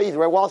think you're crazy,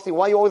 right? Why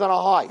are you always on a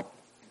high?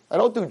 I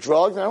don't do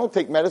drugs, and I don't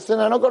take medicine,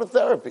 and I don't go to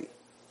therapy.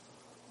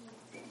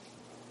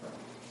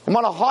 I'm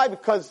on a high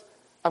because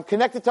I'm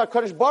connected to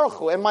HaKadosh Baruch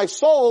Hu, and my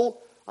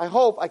soul, I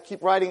hope I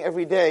keep writing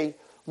every day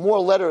more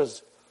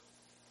letters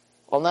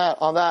on that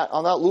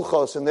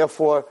luchos, and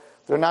therefore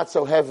they're not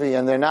so heavy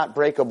and they're not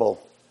breakable.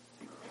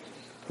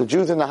 The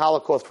Jews in the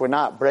Holocaust were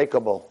not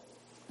breakable.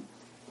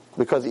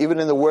 Because even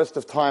in the worst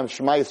of times,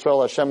 Shema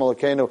Yisrael, Hashem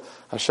Elokeinu,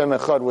 Hashem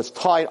Echad was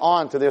tied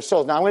on to their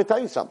souls. Now I'm going to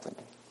tell you something.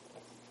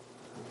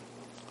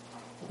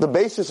 The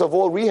basis of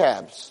all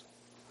rehabs,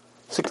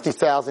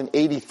 60,000,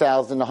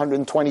 80,000,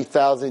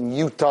 120,000,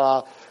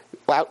 Utah,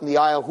 out in the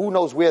aisle, who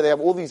knows where, they have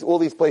all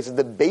these places.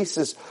 The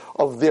basis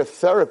of their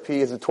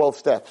therapy is the 12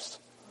 steps.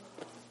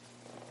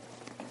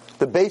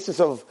 The basis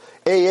of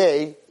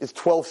AA is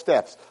 12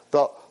 steps.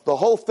 The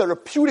whole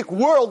therapeutic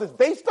world is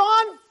based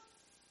on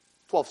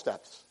 12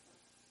 steps.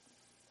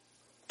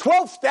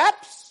 12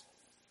 steps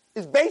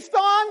is based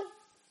on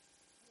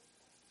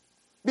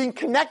being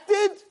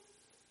connected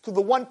to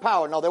the one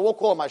power. Now, they won't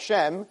call him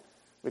Hashem,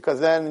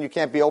 because then you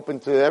can't be open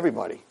to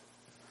everybody.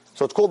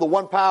 So it's called the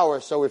one power.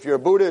 So if you're a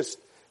Buddhist,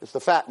 it's the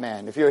fat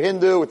man. If you're a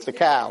Hindu, it's the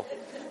cow.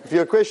 If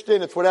you're a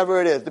Christian, it's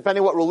whatever it is.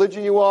 Depending on what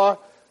religion you are,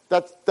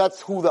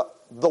 that's who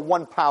the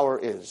one power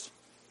is.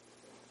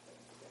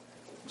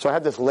 So I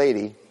had this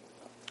lady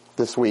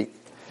this week,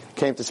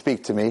 came to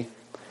speak to me,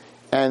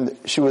 and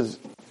she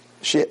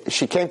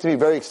came to me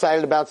very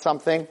excited about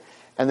something,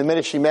 and the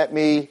minute she met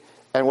me,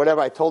 and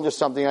whatever I told her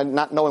something, and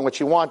not knowing what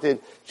she wanted,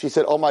 she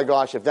said, "Oh my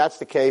gosh, if that's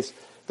the case,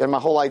 then my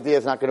whole idea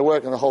is not going to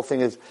work, and the whole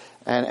thing is,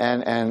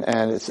 and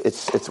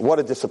it's what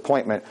a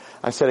disappointment."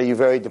 I said, "Are you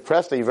very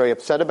depressed? Are you very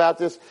upset about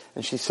this?"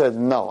 And she said,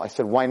 "No." I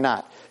said, "Why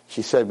not?"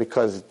 She said,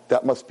 "Because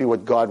that must be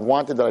what God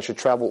wanted, that I should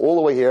travel all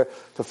the way here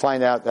to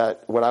find out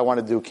that what I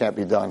want to do can't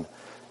be done.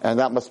 And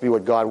that must be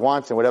what God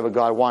wants, and whatever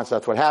God wants,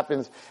 that's what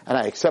happens, and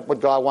I accept what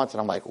God wants."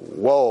 And I'm like,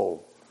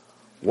 whoa,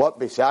 what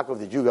Beis Yaakov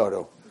did you go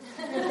to?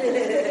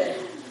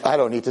 I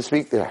don't need to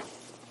speak there.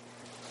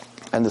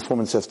 And this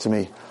woman says to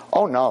me,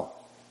 oh no.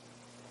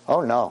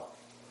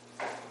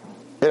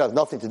 It has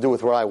nothing to do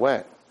with where I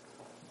went.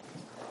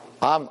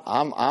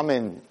 I'm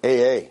in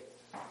AA.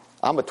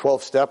 I'm a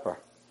 12-stepper.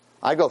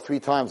 I go 3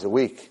 times a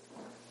week.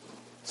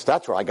 So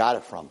that's where I got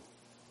it from.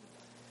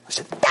 I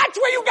said, that's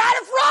where you got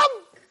it from?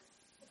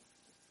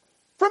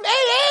 From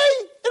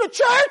AA in a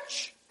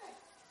church?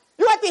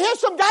 You had to hear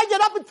some guy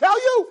get up and tell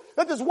you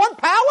that there's one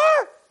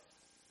power?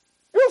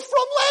 You're a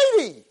from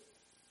lady.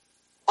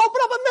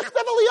 Open up a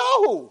Michtav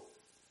Eliyahu.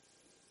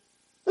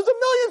 There's 1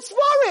 million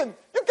Svarim.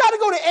 You got to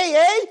go to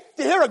AA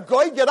to hear a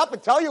guy get up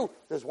and tell you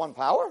there's one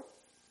power?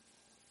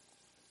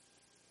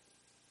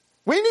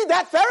 We need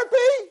that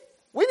therapy?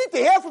 We need to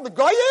hear from the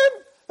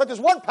Goyim that there's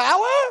one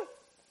power?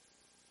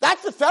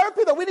 That's the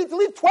therapy that we need to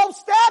lead 12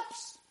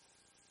 steps?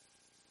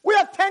 We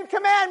have 10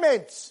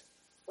 commandments.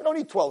 We don't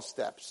need 12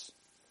 steps.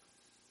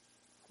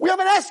 We have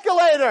an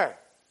escalator.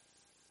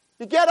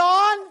 You get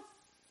on,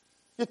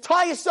 you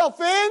tie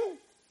yourself in,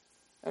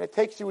 and it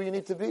takes you where you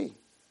need to be.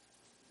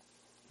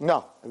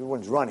 No,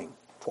 everyone's running.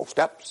 12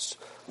 steps.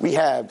 We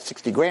have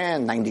 60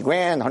 grand, 90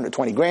 grand,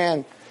 120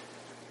 grand.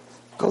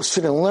 Go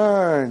sit and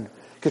learn.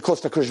 Get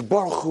close to HaKadosh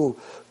Baruch Hu.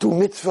 Do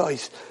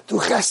mitzvahs. Do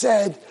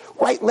chesed.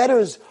 Write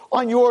letters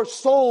on your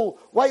soul.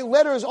 Write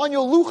letters on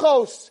your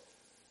luchos.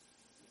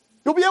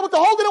 You'll be able to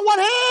hold it in one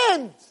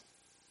hand.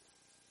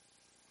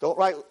 Don't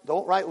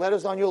write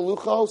letters on your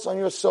luchos, on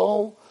your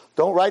soul.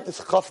 Don't write the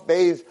chaf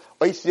beis,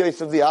 oisiyos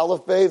of the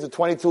aleph beis, the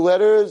 22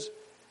 letters,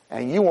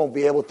 and you won't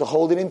be able to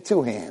hold it in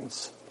 2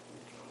 hands.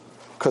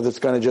 Because it's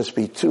going to just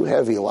be too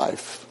heavy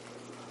life.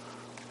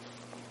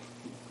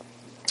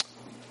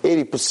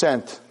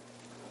 80%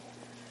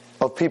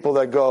 of people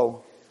that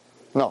go,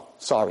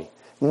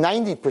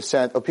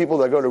 90% of people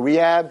that go to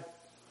rehab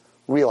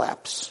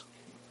relapse.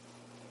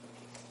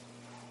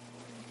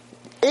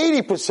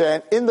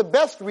 80% in the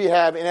best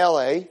rehab in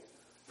LA,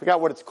 forgot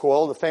what it's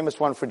called, the famous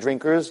one for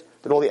drinkers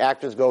that all the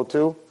actors go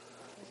to,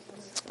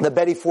 the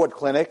Betty Ford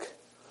Clinic,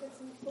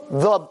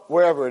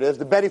 wherever it is,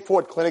 the Betty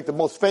Ford Clinic, the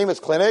most famous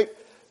clinic,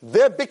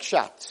 they're big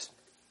shots.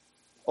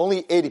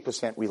 Only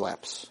 80%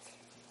 relapse.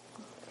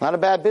 Not a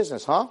bad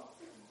business, huh?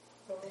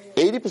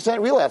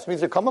 80% relapse means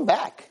they're coming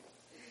back.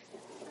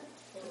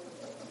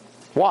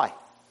 Why?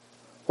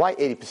 Why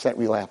 80%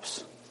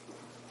 relapse?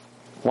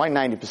 Why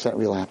 90%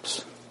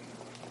 relapse?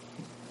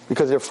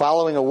 Because they're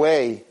following a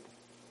way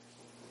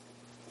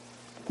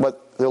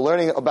They're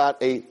learning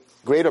about a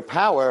greater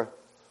power,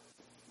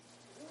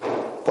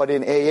 but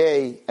in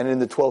AA and in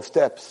the 12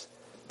 steps,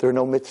 there are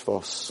no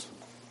mitzvos.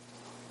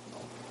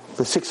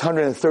 The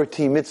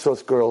 613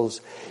 mitzvos, girls,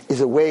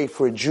 is a way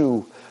for a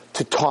Jew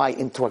to tie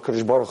into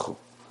HaKadosh Baruch Hu.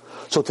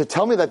 So to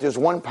tell me that there's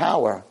one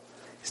power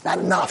is not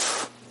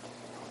enough.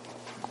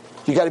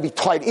 You got to be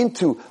tied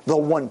into the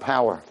one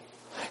power.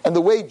 And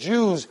the way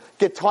Jews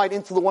get tied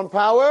into the one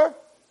power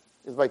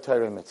is by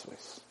Torah and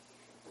mitzvahs.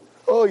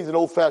 Oh, he's an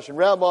old-fashioned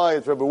rabbi,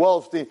 it's Rebbe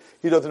Wellstein,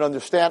 he doesn't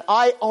understand.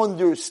 I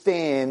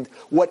understand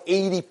what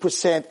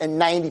 80%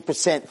 and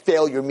 90%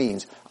 failure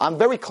means. I'm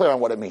very clear on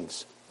what it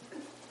means.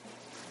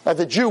 As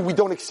a Jew, we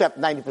don't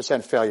accept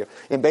 90% failure.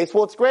 In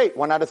baseball, it's great.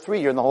 1 out of 3,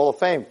 you're in the Hall of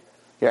Fame.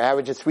 Your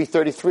average is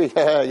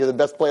 333. You're the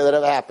best player that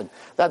ever happened.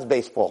 That's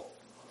baseball.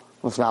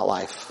 It's not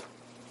life.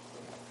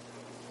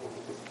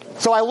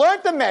 So I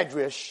learned the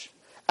Medrash,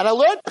 and I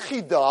learned the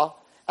Chidah,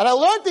 and I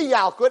learned the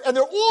Yalkut, and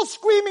they're all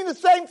screaming the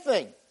same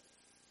thing.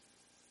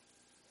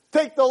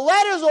 Take the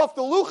letters off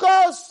the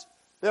luchos,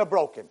 they're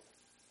broken.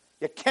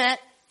 You can't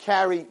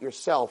carry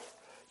yourself.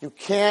 You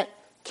can't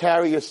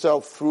carry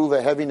yourself through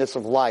the heaviness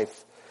of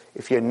life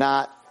if you're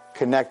not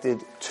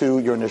connected to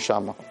your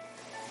neshama.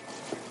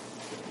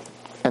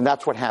 And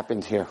that's what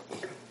happened here.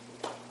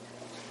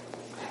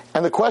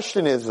 And the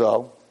question is,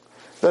 though,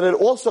 that it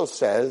also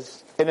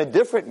says in a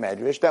different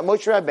medrash that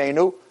Moshe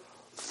Rabbeinu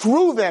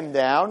threw them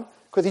down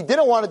because he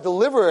didn't want to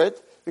deliver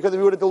it, because if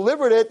he would have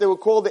delivered it, they would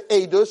call the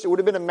Eidus, it would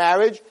have been a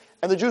marriage,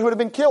 and the Jews would have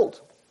been killed.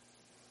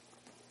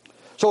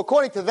 So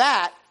according to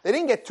that, they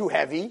didn't get too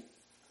heavy.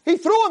 He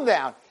threw them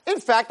down. In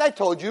fact, I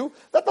told you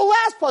that the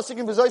last pasuk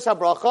in B'zois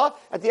HaBracha,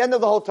 at the end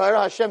of the whole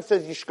Torah, Hashem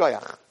says,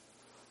 Yishkoyach.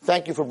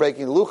 Thank you for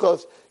breaking the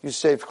luchos. You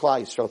saved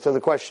Klal Yisrael. So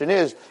the question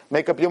is,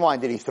 make up your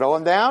mind. Did he throw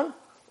them down,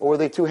 or were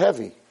they too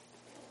heavy?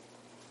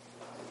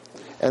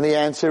 And the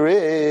answer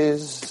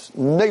is,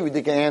 no, we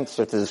didn't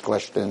answer to this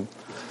question.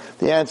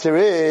 The answer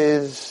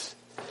is,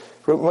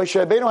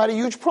 Moshe Rabbeinu had a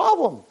huge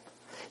problem.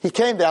 He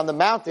came down the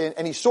mountain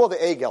and he saw the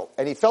egel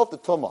and he felt the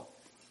tumah.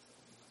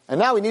 And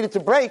now he needed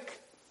to break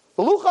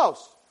the luchos.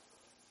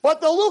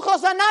 But the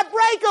luchos are not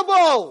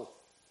breakable.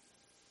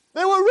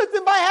 They were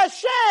written by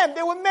Hashem.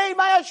 They were made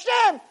by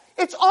Hashem.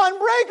 It's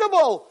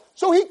unbreakable.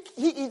 So he's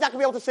not going to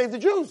be able to save the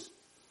Jews.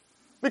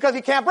 Because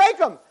he can't break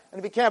them. And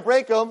if he can't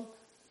break them,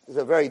 there's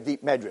a very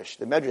deep medrash.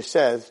 The medrash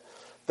says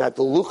that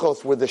the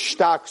luchos were the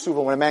shtar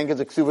ksuva. When a man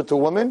gives a ksuva to a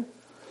woman,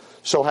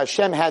 so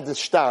Hashem had this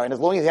shtar. And as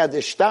long as he had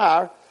this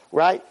shtar,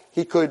 right,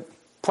 he could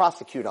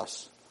prosecute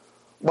us.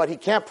 But he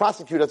can't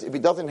prosecute us if he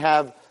doesn't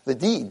have the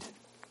deed.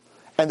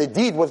 And the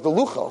deed was the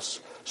luchos.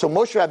 So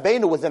Moshe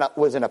Rabbeinu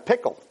was in a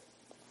pickle.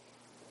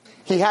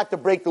 He had to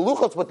break the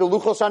luchos, but the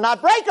luchos are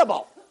not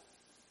breakable.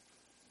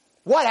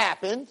 What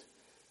happened?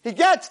 He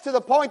gets to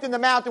the point in the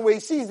mountain where he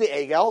sees the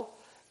egel.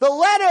 The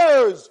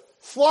letters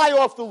fly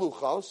off the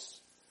luchos.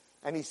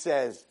 And he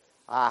says,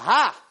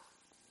 aha,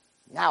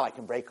 now I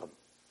can break them.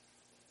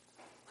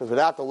 Because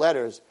without the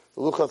letters,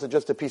 the luchos are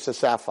just a piece of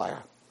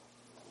sapphire.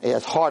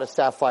 As hard as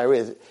sapphire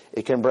is,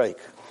 it can break.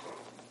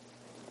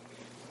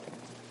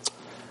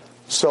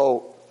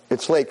 So,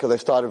 it's late because I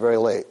started very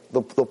late.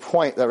 The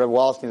point that Rebbe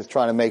Wallerstein is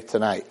trying to make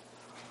tonight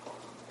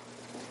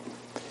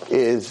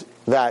is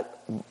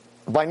that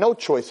by no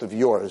choice of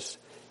yours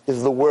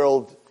is the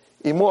world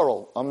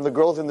immoral. The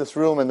girls in this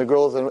room and the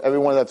girls and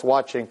everyone that's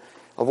watching,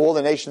 of all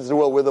the nations in the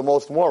world, we're the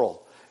most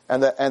moral.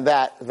 And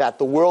that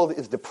the world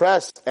is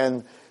depressed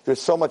and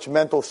there's so much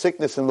mental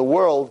sickness in the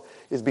world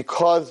is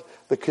because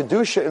the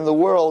Kedusha in the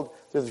world,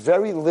 there's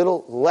very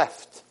little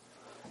left.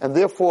 And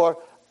therefore,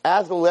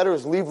 as the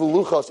letters leave the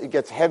luchos, it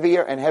gets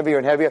heavier and heavier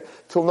and heavier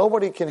till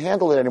nobody can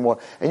handle it anymore.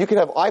 And you can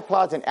have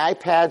iPods and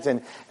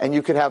iPads and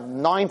you can have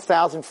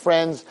 9,000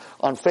 friends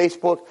on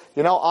Facebook.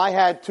 You know, I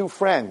had 2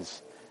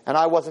 friends and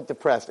I wasn't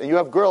depressed. And you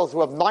have girls who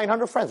have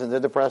 900 friends and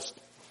they're depressed.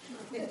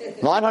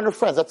 900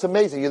 friends, that's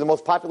amazing. You're the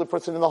most popular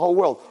person in the whole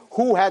world.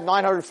 Who had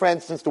 900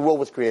 friends since the world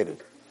was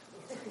created?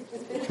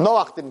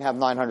 Noach didn't have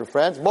 900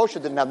 friends. Moshe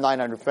didn't have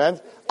 900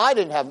 friends. I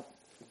didn't have...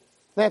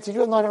 Nancy, you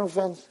have 900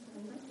 friends?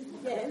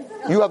 Yes.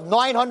 You have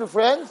 900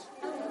 friends?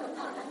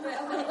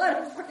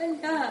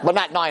 But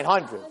not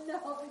 900.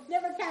 No,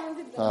 never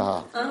counted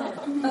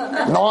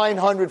them.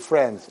 900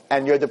 friends,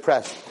 and you're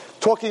depressed.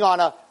 Talking on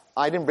a...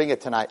 I didn't bring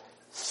it tonight.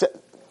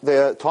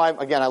 The time,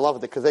 again, I love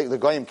it because the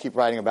Goyim keep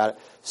writing about it.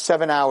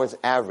 7 hours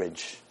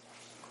average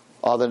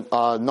are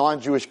the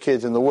non-Jewish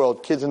kids in the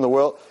world. Kids in the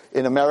world,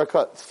 in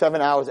America,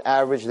 7 hours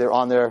average, they're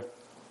on their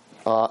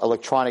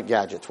electronic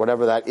gadgets,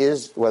 whatever that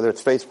is, whether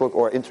it's Facebook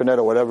or internet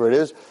or whatever it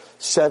is,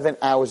 7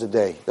 hours a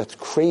day. That's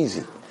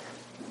crazy.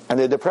 And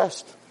they're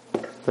depressed.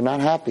 They're not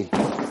happy.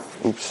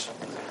 Oops.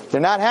 They're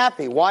not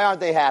happy. Why aren't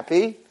they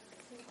happy?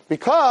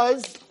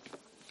 Because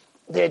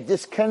they're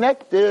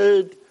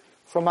disconnected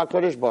from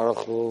HaKadosh Baruch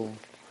Hu.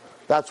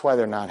 That's why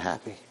they're not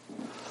happy.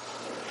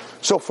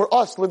 So for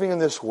us living in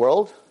this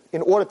world,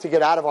 in order to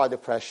get out of our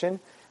depression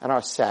and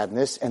our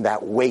sadness and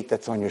that weight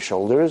that's on your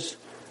shoulders,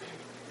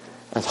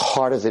 as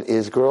hard as it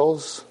is,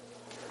 girls,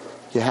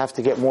 you have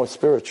to get more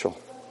spiritual.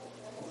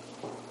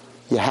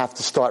 You have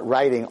to start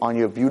writing on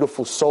your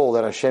beautiful soul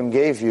that Hashem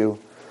gave you,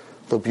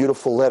 the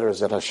beautiful letters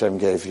that Hashem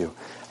gave you.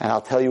 And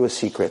I'll tell you a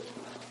secret.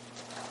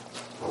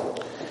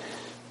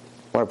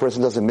 When a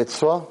person does a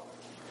mitzvah,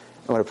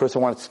 and when a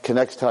person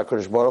connects to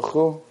HaKadosh Baruch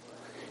Hu,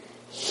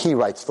 he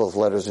writes those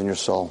letters in your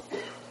soul.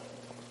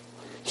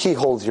 He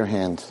holds your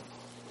hand.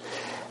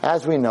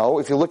 As we know,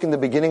 if you look in the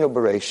beginning of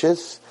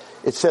Bereshis,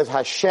 it says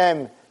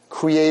Hashem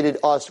created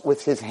us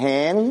with His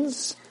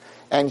hands,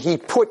 and He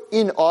put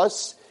in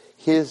us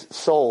His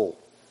soul.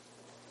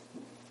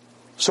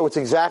 So it's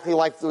exactly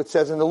like it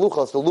says in the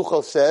Luchos. The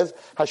Luchos says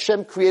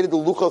Hashem created the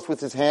Luchos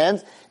with His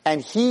hands,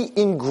 and He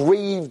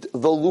engraved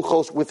the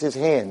Luchos with His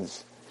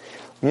hands.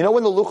 You know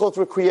when the Luchos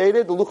were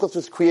created? The Luchos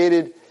was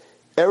created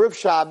Erev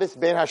Shabbos,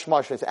 Ben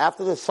Hashmashas,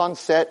 after the sun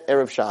set,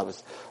 Erev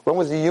Shabbos. When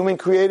was the human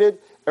created?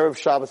 Erev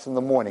Shabbos in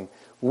the morning.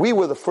 We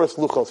were the first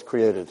Luchos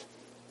created.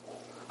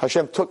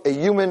 Hashem took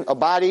a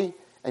body,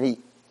 and He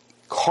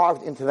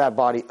carved into that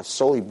body a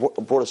soul. He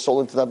brought a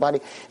soul into that body.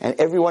 And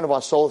every one of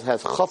our souls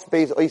has Chaf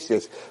Beis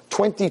Oisios,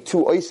 22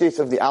 Oisios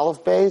of the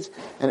Aleph Beis,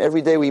 and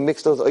every day we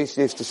mix those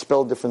Oisios to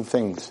spell different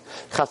things.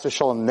 Chas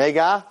v'shalom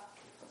Nega,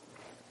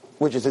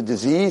 which is a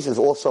disease, is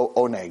also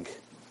Oneg.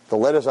 The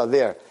letters are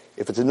there.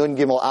 If it's a Nun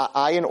Gimel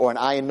Ayin or an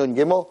Ayin Nun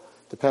Gimel,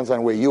 depends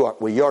on where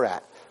you're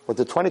at. But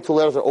the 22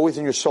 letters are always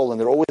in your soul, and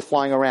they're always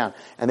flying around.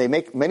 And they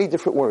make many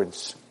different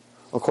words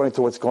according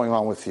to what's going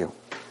on with you.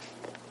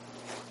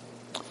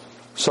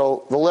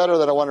 So the letter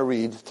that I want to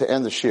read to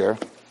end the shir,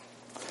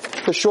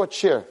 it's a short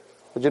shir.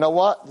 But you know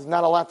what? There's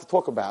not a lot to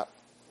talk about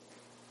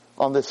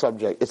on this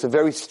subject. It's a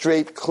very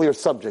straight, clear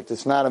subject.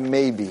 It's not a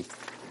maybe.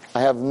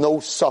 I have no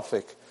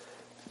suffix.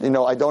 I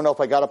don't know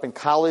if I got up in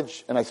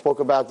college and I spoke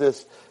about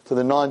this to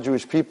the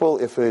non-Jewish people,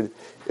 if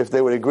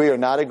they would agree or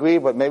not agree,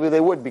 but maybe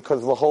they would,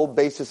 because of the whole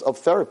basis of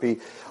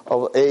therapy,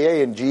 of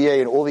AA and GA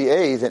and all the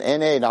A's and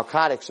NA,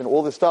 narcotics and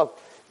all this stuff,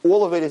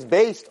 all of it is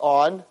based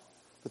on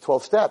the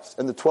 12 steps.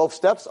 And the 12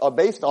 steps are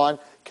based on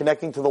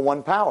connecting to the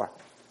one power.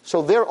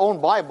 So their own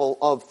Bible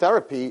of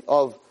therapy,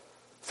 of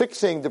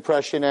fixing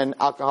depression and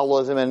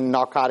alcoholism and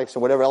narcotics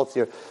and whatever else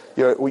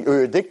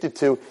you're addicted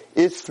to,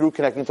 is through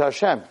connecting to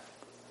Hashem.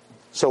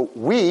 So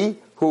we,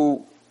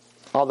 who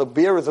are the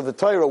bearers of the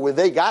Torah, where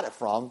they got it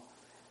from,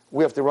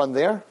 we have to run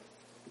there.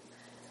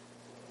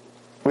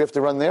 We have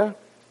to run there.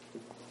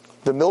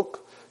 The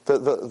milk,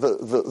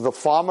 the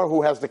farmer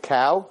who has the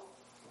cow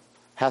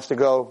has to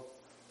go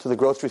to the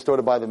grocery store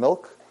to buy the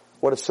milk.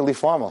 What a silly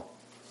farmer.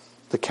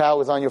 The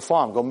cow is on your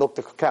farm. Go milk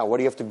the cow. What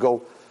do you have to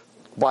go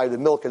buy the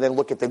milk and then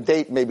look at the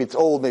date? Maybe it's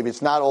old, maybe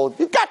it's not old.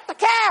 You got the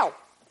cow!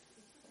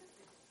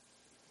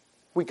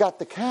 We got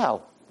the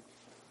cow.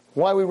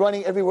 Why are we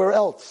running everywhere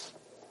else?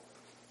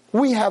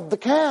 We have the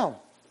cow.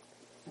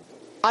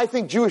 I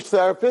think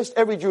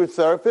every Jewish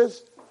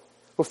therapist,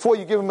 before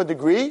you give him a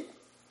degree,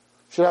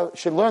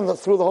 should learn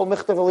through the whole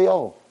Michtav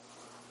Eliyahu.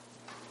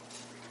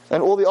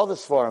 And all the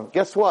others for him.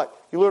 Guess what?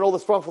 You learn all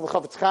this from the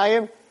Chafetz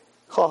Chaim,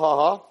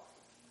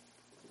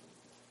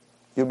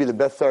 you'll be the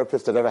best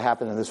therapist that ever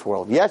happened in this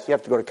world. Yes, you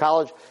have to go to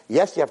college.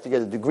 Yes, you have to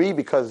get a degree,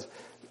 because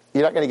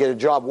you're not going to get a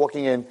job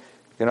walking in,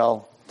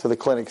 to the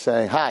clinic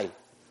saying, hi,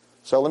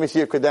 so let me see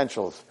your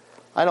credentials.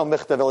 I know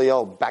Michtav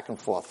Eliyahu back and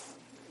forth.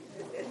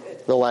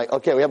 They're like,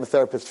 okay, we have a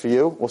therapist for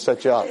you. We'll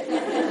set you up.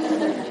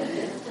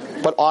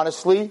 But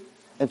honestly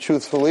and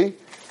truthfully,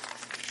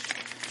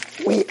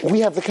 we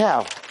have the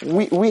cow.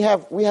 We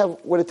have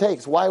what it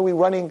takes. Why are we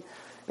running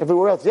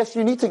everywhere else? Yes,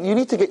 you need to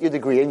get your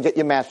degree and get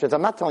your master's.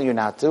 I'm not telling you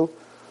not to.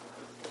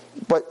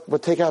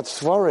 But take out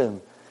Svarim.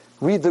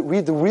 Read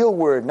the real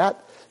word,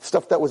 not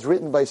stuff that was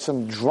written by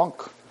some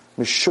drunk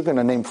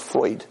Meshuggah named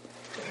Freud.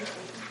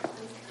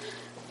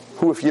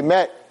 Who, if you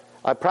met,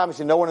 I promise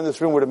you, no one in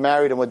this room would have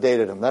married him or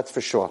dated him. That's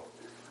for sure.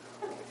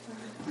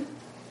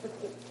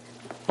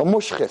 A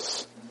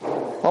mushchis.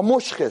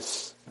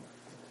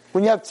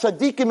 When you have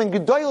tzaddikim and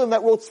gedolim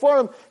that wrote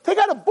Svarim, take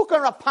out a book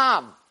on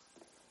Rapam.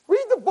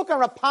 Read the book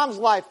on Rapam's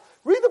life.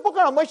 Read the book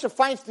on Moshe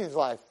Feinstein's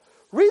life.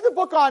 Read the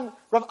book on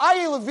Rav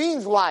Aryeh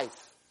Levine's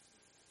life.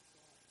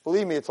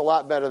 Believe me, it's a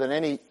lot better than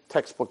any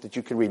textbook that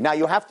you can read. Now,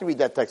 you have to read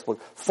that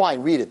textbook.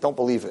 Fine, read it. Don't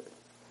believe it.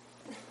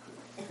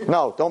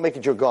 No, don't make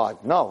it your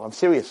God. No, I'm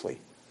seriously.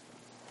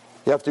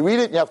 You have to read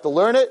it. You have to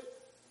learn it.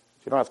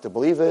 You don't have to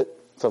believe it.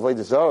 It's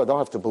Avodah Zarah. Don't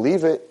have to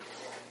believe it.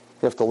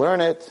 You have to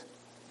learn it.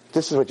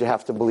 This is what you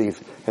have to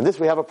believe. And this,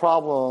 we have a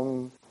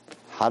problem.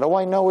 How do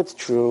I know it's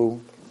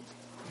true?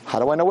 How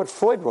do I know what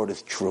Freud wrote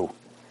is true?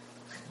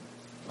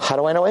 How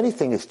do I know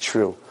anything is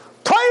true?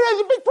 Torah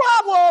is a big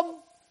problem.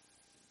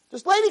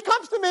 This lady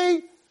comes to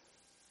me.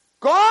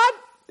 God,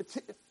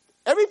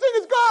 everything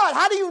is God.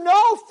 How do you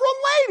know? From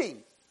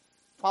lady.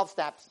 12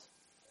 steps.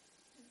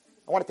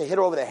 I wanted to hit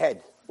her over the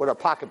head with her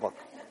pocketbook.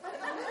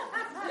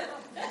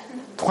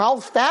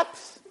 12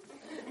 steps?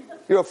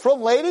 You're a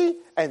frum lady,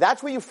 and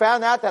that's where you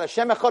found out that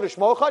Hashem Echad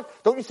Shmo Echad?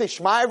 Don't you say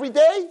Shema every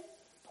day?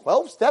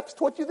 12 steps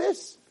taught you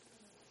this?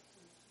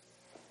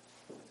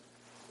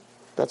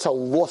 That's how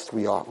lost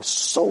we are. We're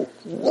so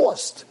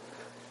lost.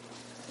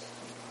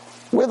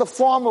 We're the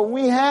farmer,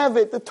 we have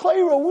it. The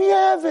Torah, we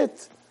have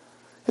it.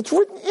 It's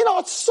written in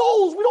our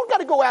souls. We don't got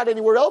to go out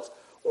anywhere else.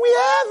 We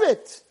have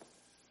it.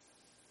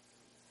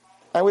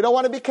 And we don't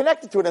want to be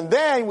connected to it. And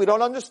then we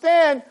don't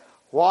understand,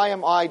 why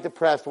am I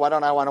depressed? Why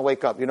don't I want to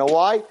wake up? You know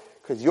why?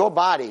 Because your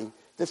body,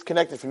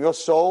 disconnected from your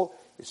soul,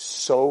 is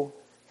so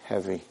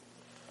heavy.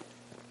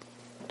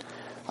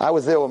 I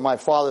was there when my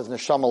father's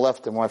neshama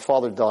left him, when my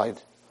father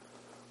died.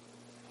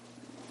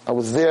 I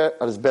was there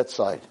at his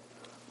bedside.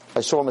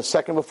 I saw him a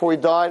second before he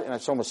died, and I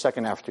saw him a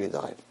second after he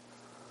died.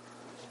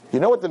 You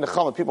know what the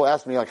nechama, people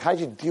ask me, like, how did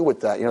you deal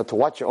with that? You know, to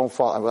watch your own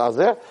father. I was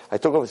there, I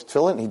took off his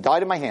tefillin, and he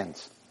died in my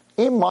hands.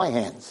 In my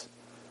hands.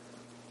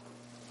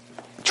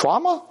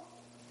 Trauma?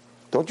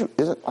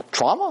 Isn't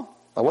trauma?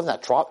 I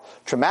wasn't that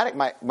traumatic.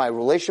 My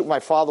relationship with my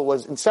father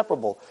was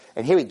inseparable.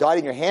 And here he died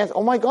in your hands.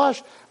 Oh my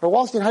gosh. Rav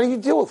Wallstein, how do you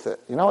deal with it?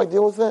 You know how I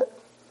deal with it?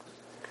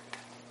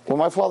 When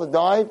my father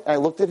died, and I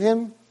looked at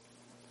him,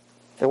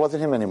 it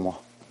wasn't him anymore.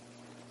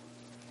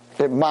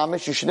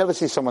 Mamish, you should never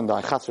see someone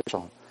die. Chas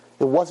v'shalom.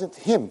 It wasn't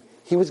him.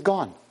 He was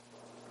gone.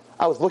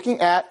 I was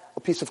looking at a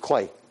piece of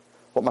clay.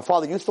 What my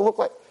father used to look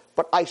like.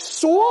 But I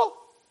saw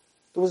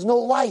there was no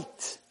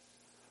light.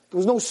 There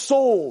was no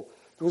soul.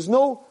 There was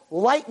no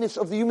lightness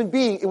of the human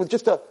being. It was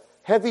just a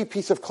heavy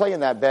piece of clay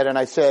in that bed. And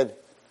I said,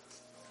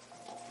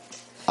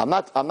 I'm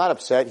not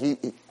upset.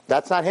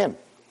 That's not him.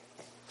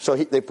 So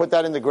they put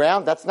that in the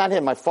ground. That's not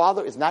him. My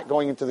father is not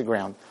going into the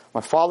ground. My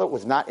father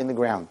was not in the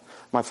ground.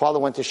 My father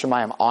went to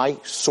Shemayim. I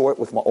saw it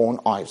with my own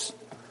eyes.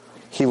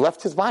 He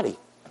left his body.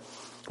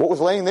 What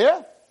was laying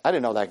there? I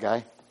didn't know that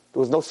guy. There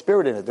was no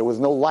spirit in it. There was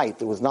no light.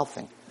 There was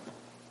nothing.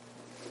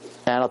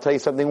 And I'll tell you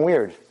something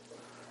weird.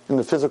 In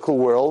the physical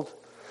world,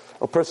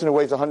 a person who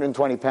weighs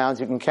 120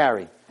 pounds, you can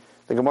carry.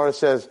 The Gemara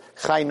says,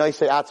 Chai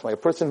noisei atzmai. A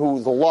person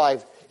who's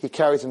alive, he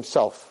carries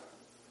himself.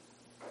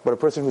 But a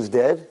person who's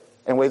dead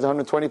and weighs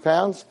 120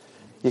 pounds,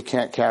 you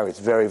can't carry. It's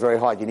very, very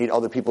hard. You need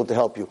other people to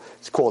help you.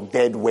 It's called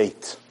dead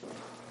weight.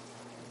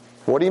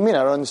 What do you mean?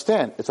 I don't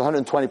understand. It's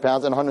 120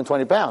 pounds and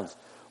 120 pounds.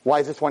 Why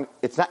is this one?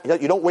 It's not.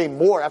 You don't weigh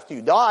more after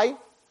you die.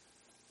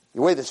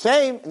 You weigh the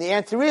same. And the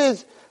answer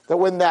is that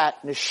when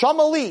that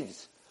neshama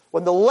leaves,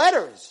 when the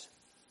letters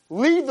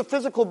leave the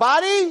physical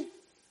body,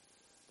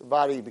 the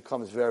body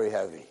becomes very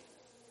heavy.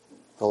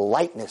 The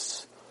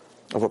lightness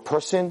of a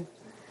person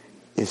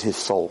is his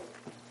soul.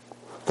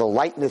 The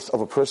lightness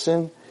of a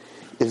person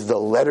is the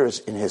letters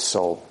in his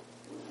soul.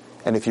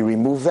 And if you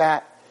remove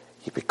that,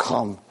 you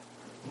become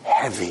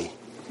heavy,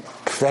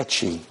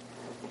 kvetchy,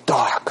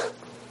 dark,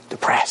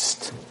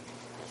 depressed.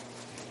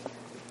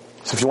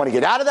 So if you want to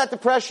get out of that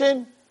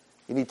depression,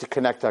 you need to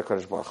connect to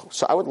HaKadosh Baruch Hu.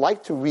 So I would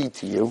like to read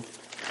to you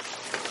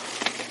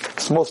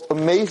this most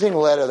amazing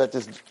letter that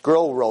this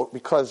girl wrote,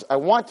 because I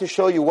want to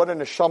show you what a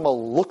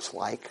neshama looks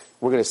like.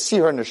 We're going to see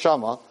her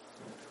neshama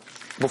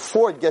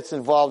before it gets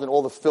involved in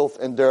all the filth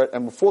and dirt,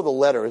 and before the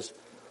letters.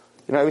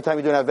 You know, every time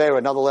you do an Avera,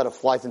 another letter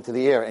flies into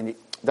the air. And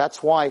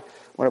that's why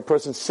when a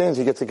person sins,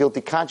 he gets a guilty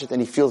conscience and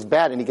he feels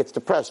bad and he gets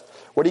depressed.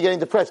 What are you getting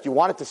depressed? You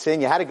wanted to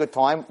sin, you had a good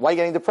time, why are you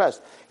getting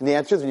depressed? And the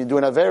answer is, when you do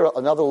an Avera,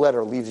 another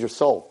letter leaves your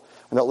soul.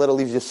 When that letter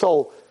leaves your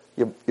soul,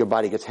 your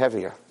body gets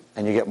heavier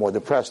and you get more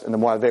depressed. And the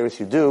more Averas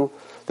you do,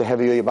 the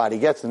heavier your body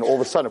gets. And all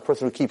of a sudden, a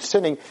person who keeps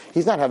sinning,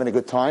 he's not having a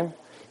good time.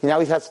 Now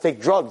he has to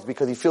take drugs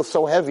because he feels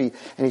so heavy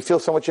and he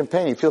feels so much in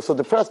pain. He feels so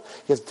depressed.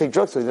 He has to take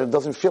drugs so he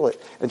doesn't feel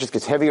it. It just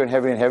gets heavier and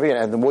heavier and heavier.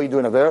 And the more you do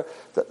an Avera,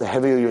 the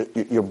heavier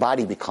your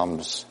body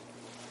becomes.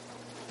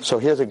 So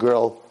here's a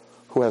girl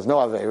who has no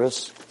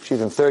Averas.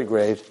 She's in 3rd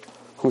grade,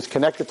 who's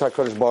connected to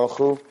HaKadosh Baruch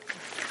Hu,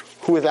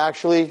 who is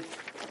actually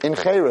in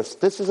Chayris.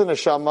 This is a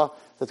neshama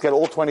that's got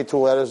all 22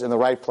 letters in the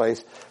right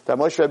place that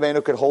Moshe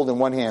Rabbeinu could hold in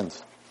one hand.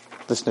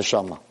 This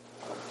neshama.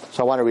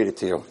 So I want to read it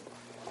to you.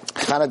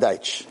 Chana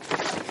Deitch.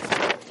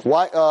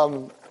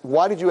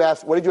 What did you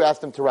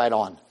ask them to write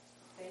on?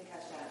 Thank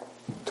Hashem.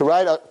 To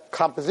write a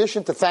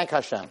composition to thank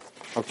Hashem.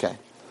 Okay.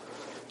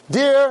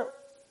 Dear,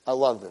 I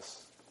love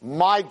this.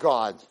 My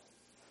God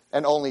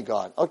and only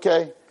God.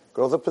 Okay.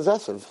 Girls are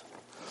possessive.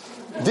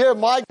 Dear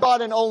my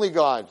God and only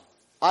God,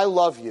 I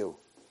love you.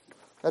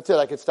 That's it.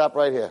 I could stop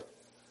right here.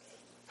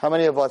 How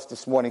many of us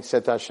this morning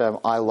said to Hashem,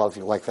 I love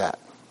you, like that?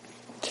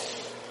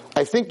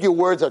 I think your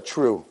words are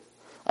true.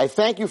 I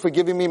thank you for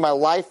giving me my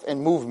life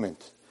and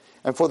movement,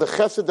 and for the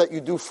chesed that you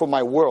do for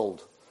my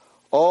world.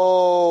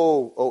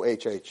 Oh,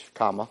 O-H-H,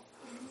 comma.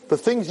 The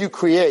things you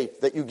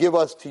create that you give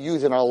us to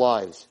use in our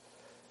lives.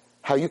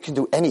 How you can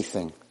do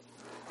anything.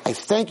 I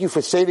thank you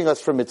for saving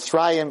us from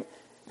Mitzrayim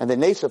and the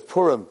Nes of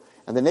Purim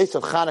and the Nes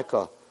of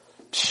Chanukah.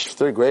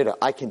 3rd grader.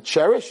 I can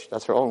cherish,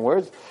 that's her own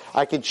words,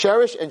 I can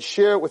cherish and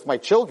share with my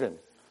children.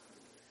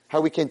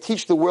 How we can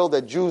teach the world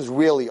that Jews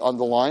really,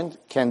 underlined,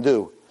 can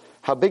do.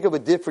 How big of a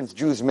difference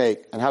Jews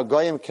make, and how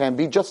Goyim can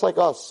be just like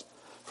us.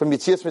 From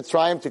Yetzias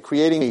Mitzrayim to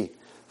creating me.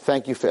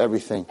 Thank you for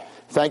everything.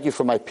 Thank you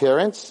for my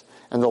parents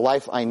and the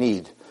life I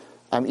need.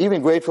 I'm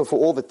even grateful for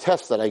all the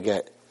tests that I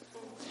get.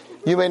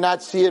 You may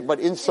not see it, but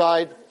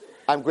inside,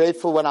 I'm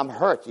grateful when I'm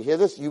hurt. You hear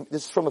this?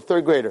 This is from a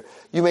 3rd grader.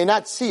 You may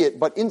not see it,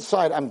 but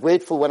inside, I'm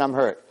grateful when I'm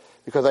hurt.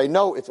 Because I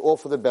know it's all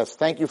for the best.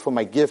 Thank you for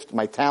my gift,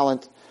 my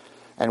talent,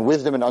 and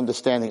wisdom and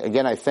understanding.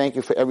 Again, I thank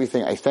you for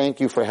everything. I thank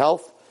you for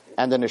health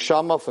and the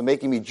neshama, for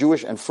making me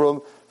Jewish and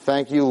frum.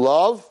 Thank you,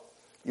 love,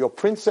 your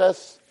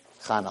princess,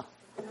 Chana.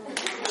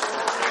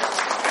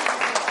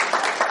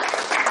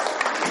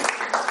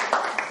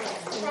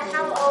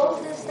 How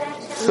old is that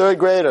child? Third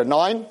grader.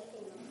 9?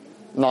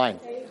 9.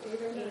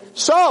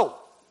 So,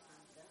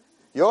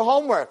 your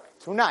homework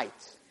tonight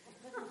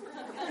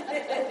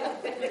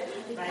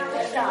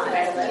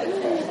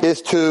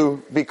is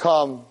to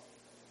become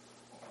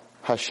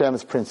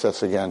Hashem's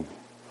princess again.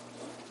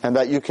 And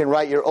that you can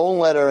write your own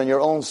letter in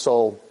your own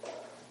soul.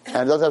 And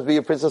it doesn't have to be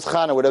your Princess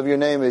Chana, whatever your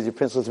name is, your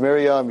Princess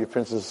Miriam, your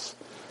Princess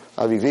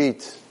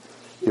Avivit,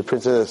 your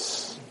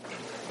Princess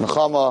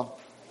Nechama.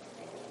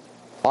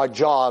 Our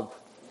job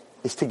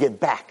is to get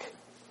back.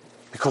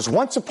 Because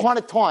once upon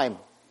a time,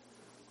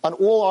 on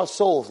all our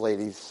souls,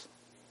 ladies,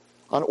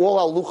 on all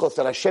our luchos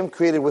that Hashem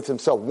created with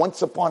himself,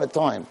 once upon a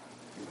time,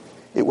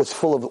 it was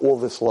full of all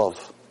this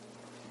love.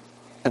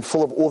 And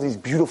full of all these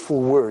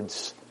beautiful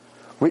words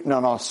written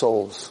on our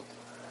souls.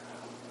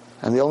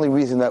 And the only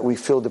reason that we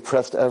feel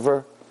depressed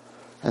ever,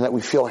 and that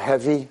we feel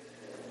heavy,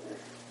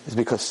 is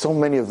because so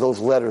many of those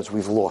letters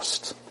we've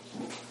lost.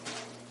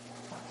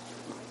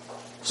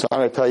 So I'm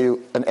going to tell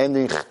you an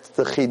ending.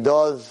 The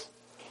Chidaz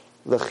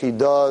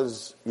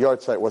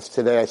yahrzeit was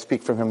today. I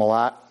speak from him a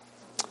lot.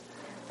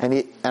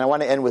 And I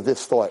want to end with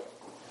this thought.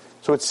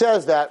 So it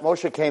says that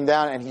Moshe came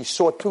down and he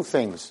saw two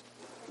things.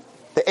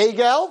 The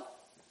Egel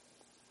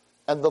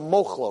and the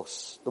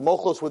Mochlos. The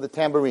Mochlos were the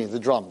tambourines, the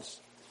drums.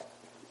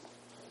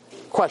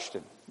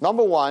 Question.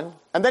 Number one,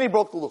 and then he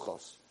broke the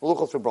Luchos. The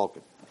Luchos were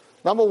broken.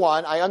 Number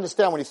one, I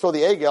understand when he saw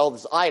the Egel,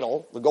 this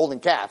idol, the golden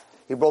calf,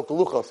 he broke the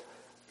Luchos.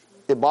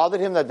 It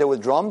bothered him that there were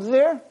drums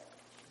there.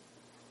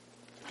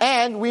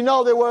 And we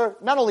know there were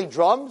not only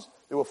drums,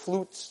 there were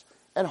flutes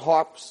and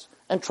harps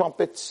and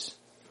trumpets.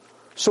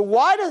 So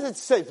why does it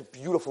say, it's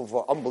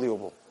beautiful,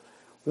 unbelievable.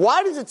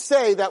 Why does it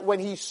say that when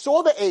he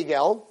saw the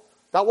Egel,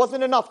 that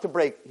wasn't enough to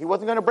break? He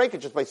wasn't going to break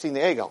it just by seeing the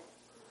Egel.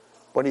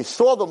 When he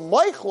saw the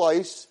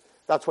Mochlos,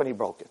 that's when he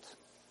broke it.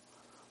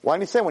 Why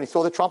didn't he say when he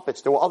saw the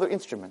trumpets? There were other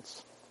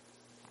instruments.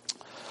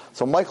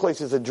 So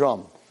Mochlos is a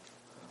drum.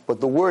 But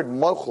the word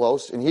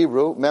Mochlos in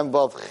Hebrew, Mem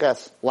Vav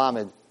Ches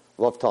Lamed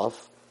Vav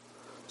Tav,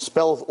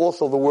 spells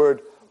also the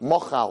word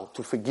Mochal,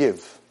 to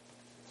forgive.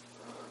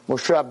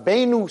 Moshe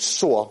Rabbeinu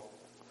saw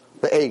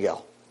the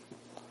Egel.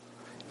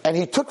 And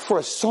he took for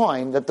a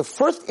sign that the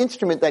first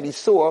instrument that he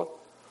saw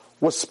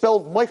was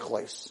spelled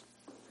Mochlos.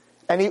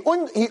 And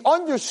he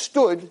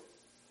understood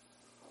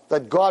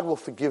that God will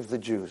forgive the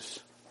Jews.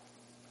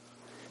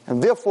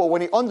 And therefore,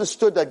 when he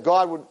understood that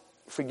God would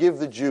forgive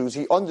the Jews,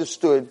 he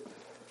understood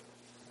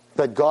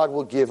that God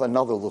will give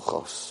another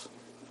Luchos.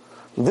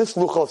 This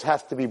Luchos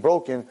has to be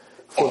broken,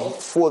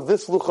 for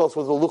this Luchos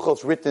was a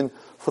Luchos written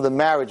for the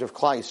marriage of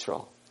Klal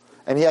Yisrael.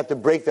 And he had to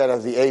break that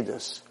as the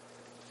Eidos.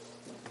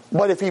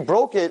 But if he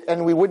broke it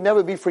and we would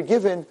never be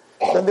forgiven,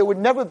 then there would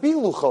never be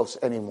Luchos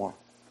anymore.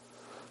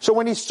 So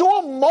when he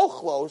saw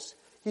Mochlos,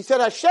 he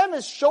said, Hashem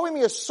is showing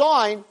me a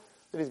sign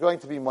that he's going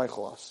to be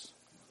Mochlos.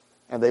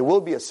 And there will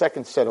be a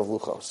second set of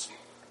Luchos.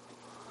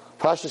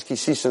 Parshas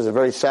Kisisa is a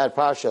very sad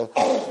Pasha.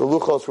 The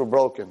Luchos were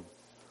broken.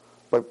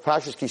 But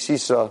Parshas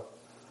Kisisa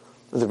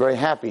is a very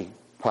happy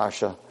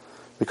Pasha,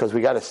 because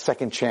we got a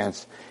second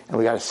chance and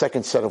we got a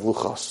second set of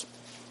Luchos.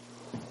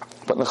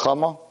 But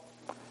Nechama,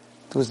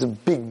 there was a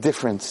big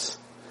difference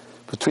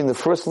between the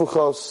first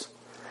Luchos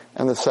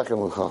and the second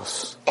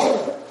Luchos.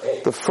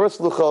 The first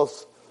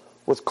Luchos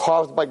was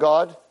carved by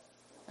God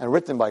and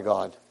written by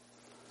God.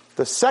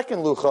 The second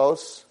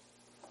Luchos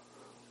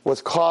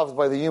was carved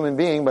by the human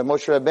being, by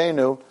Moshe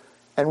Rabbeinu,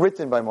 and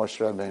written by Moshe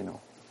Rabbeinu.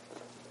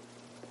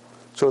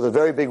 So it was a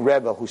very big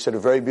Rebbe who said a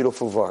very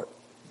beautiful word.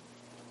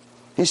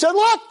 He said,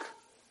 look!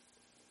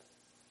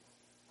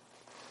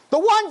 The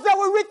ones that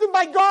were written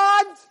by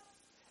God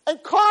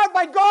and carved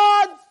by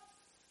God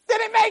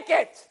didn't make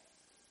it.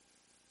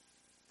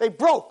 They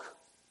broke.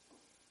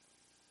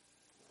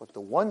 But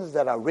the ones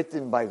that are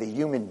written by the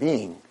human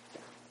being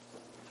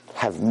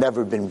have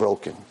never been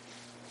broken.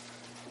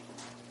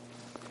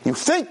 You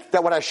think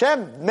that what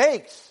Hashem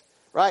makes,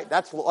 right,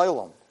 that's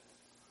l'olam.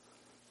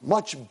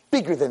 Much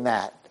bigger than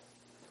that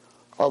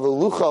are the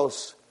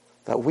luchos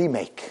that we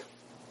make.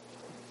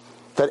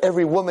 That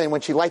every woman,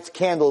 when she lights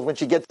candles, when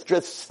she gets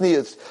dressed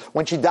sneers,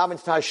 when she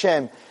davens to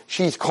Hashem,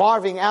 she's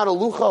carving out a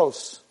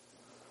luchos.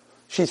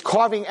 She's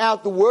carving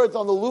out the words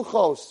on the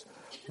luchos.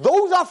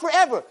 Those are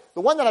forever.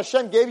 The one that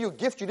Hashem gave you a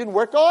gift you didn't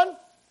work on,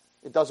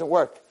 it doesn't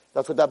work.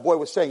 That's what that boy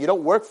was saying. You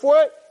don't work for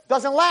it, it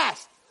doesn't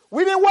last.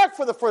 We didn't work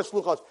for the first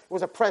luchos. It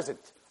was a present.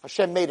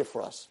 Hashem made it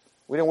for us.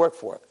 We didn't work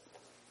for it.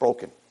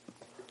 Broken.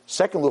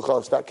 Second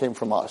luchos, that came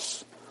from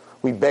us.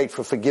 We begged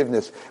for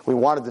forgiveness. We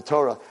wanted the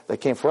Torah. That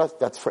came for us.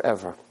 That's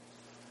forever.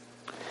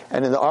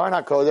 And in the Aron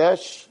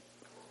HaKodesh,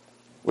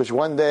 which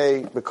one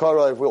day,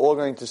 B'Karov, we're all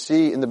going to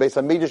see in the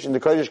Beis HaMikdash, in the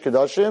Kodesh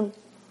Kodashim,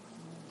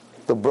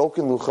 the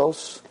broken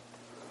luchos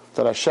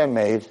that Hashem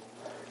made,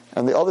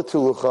 and the other two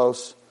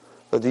luchos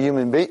that the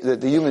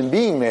human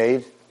being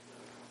made,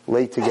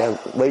 laid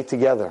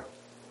together.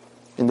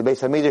 in the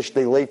Beis Hamikdash,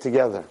 they lay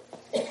together.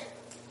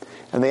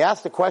 And they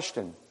asked the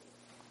question,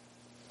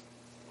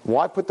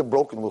 why put the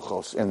broken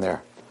luchos in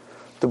there?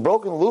 The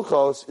broken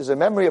luchos is a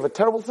memory of a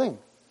terrible thing.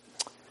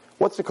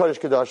 What's the Kodesh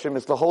Kodashim?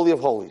 It's the Holy of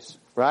Holies,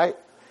 right?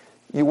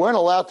 You weren't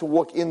allowed to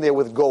walk in there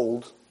with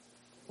gold,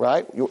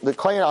 right? The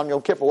Kohen on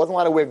Yom Kippur wasn't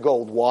allowed to wear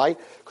gold. Why?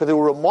 Because it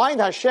will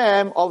remind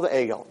Hashem of the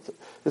Egel.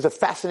 It's a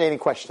fascinating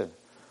question.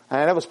 And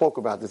I never spoke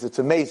about this. It's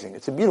amazing.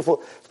 It's a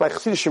beautiful, it's by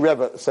Chassidish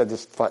Rebbe said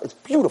this. It's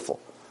beautiful.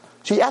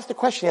 She asked the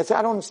question, I said,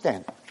 I don't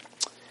understand.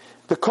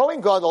 The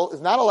Kohen Gadol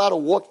is not allowed to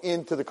walk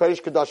into the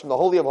Kodesh Kodashim, the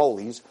Holy of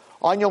Holies,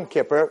 on Yom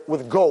Kippur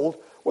with gold,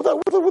 with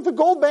a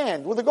gold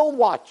band, with a gold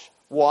watch.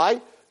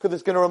 Why? Because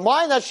it's going to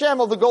remind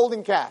Hashem of the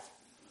golden calf.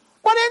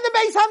 But in the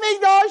Beis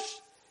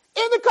Hamikdash,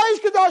 in the Kodesh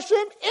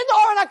Kodashim, in the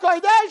Aron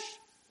HaKodesh,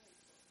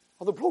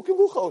 are the broken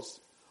luchos.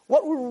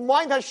 What would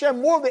remind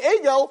Hashem more of the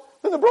Egel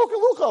than the broken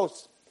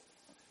luchos?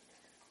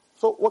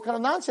 So what kind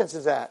of nonsense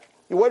is that?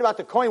 You're worried about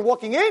the Kohen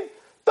walking in?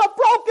 The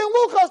broken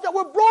luchos that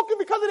were broken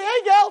because of the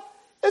Egel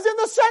is in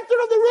the center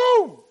of the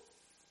room.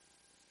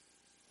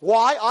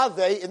 Why are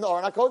they in the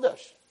Aron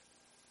HaKodesh?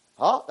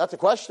 Huh? That's a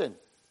question.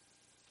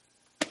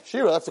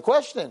 Shira, that's a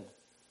question.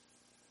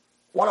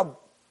 What a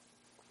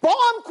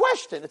bomb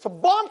question. It's a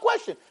bomb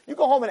question. You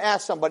go home and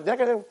ask somebody. I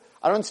don't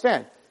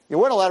understand. You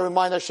weren't allowed to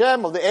remind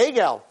Hashem of the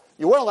Egel.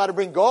 You weren't allowed to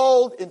bring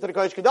gold into the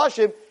Kodesh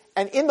Kodashim.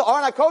 And in the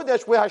Aron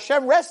HaKodesh, where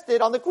Hashem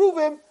rested on the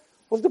Kruvim,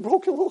 was the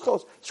broken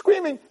luchos,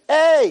 screaming,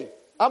 hey,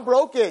 I'm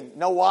broken.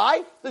 Know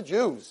why? The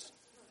Jews.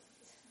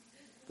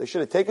 They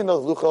should have taken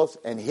those luchos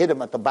and hid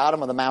them at the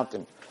bottom of the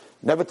mountain,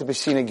 never to be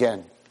seen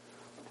again.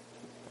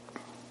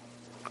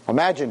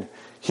 Imagine,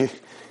 a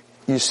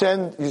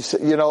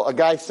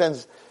guy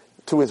sends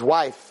to his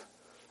wife,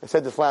 I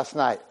said this last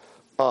night,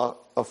 a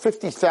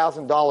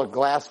 $50,000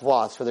 glass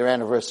vase for their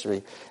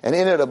anniversary, and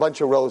in it a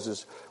bunch of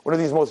roses. One of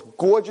these most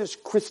gorgeous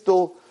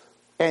crystal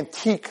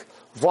antique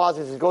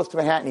vases. He goes to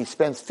Manhattan, he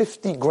spends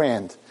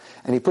 $50,000,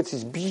 and he puts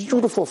these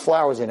beautiful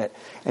flowers in it,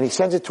 and he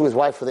sends it to his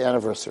wife for the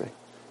anniversary.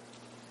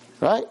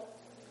 Right?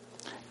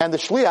 And the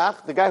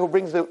shliach, the guy who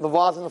brings the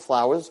vase and the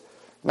flowers,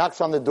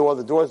 knocks on the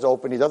door's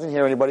open, he doesn't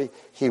hear anybody,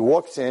 he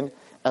walks in,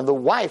 and the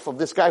wife of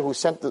this guy who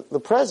sent the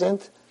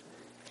present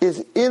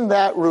is in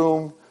that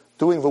room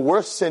doing the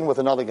worst sin with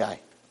another guy.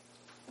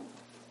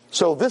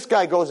 So this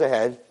guy goes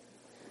ahead,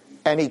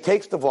 and he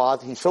takes the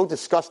vase. He's so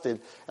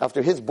disgusted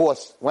after his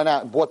boss went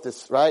out and bought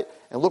this, right?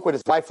 And look what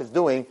his wife is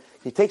doing.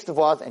 He takes the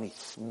vase and he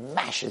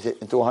smashes it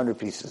into 100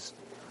 pieces.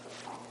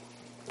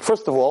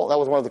 First of all, that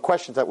was one of the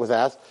questions that was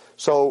asked.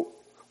 So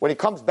when he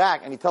comes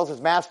back and he tells his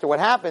master what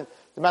happened,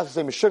 the master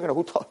says, Meshugana,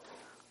 who told?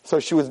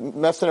 So she was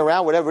messing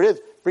around, whatever it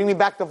is. Bring me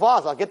back the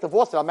vase. I'll get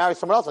divorced and I'll marry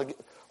someone else.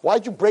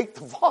 Why'd you break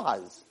the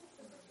vase?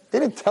 They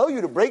didn't tell you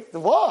to break the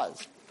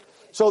vase.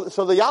 So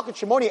the Yalkut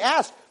Shimoni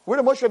asked, where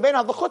did Moshe Rabbeinu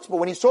have the chutzpah?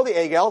 When he saw the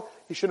Egel,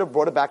 he should have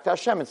brought it back to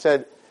Hashem and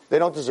said, they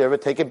don't deserve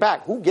it, take it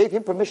back. Who gave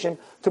him permission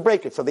to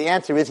break it? So the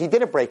answer is, he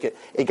didn't break it.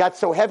 It got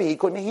so heavy, he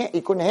couldn't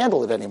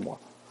handle it anymore.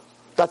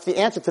 That's the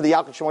answer to the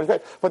Yalkut Shimoni's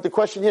question. But the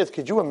question is,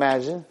 could you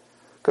imagine,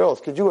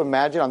 girls,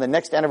 on the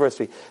next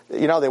anniversary,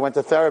 they went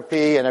to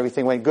therapy and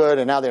everything went good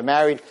and now they're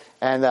married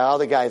and the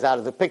other guy's out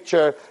of the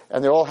picture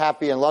and they're all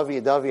happy and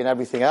lovey-dovey and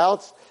everything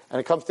else, and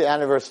it comes to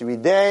anniversary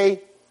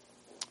day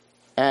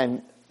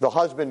and the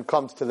husband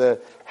comes to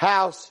the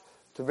house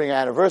to bring an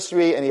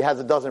anniversary, and he has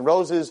a dozen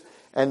roses.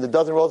 And the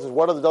dozen roses,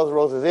 what are the dozen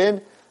roses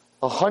in?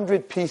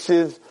 100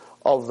 pieces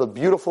of the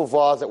beautiful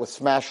vase that was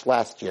smashed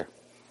last year.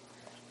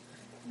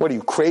 What are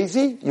you,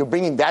 crazy? You're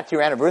bringing that to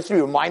your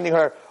anniversary, reminding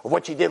her of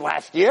what she did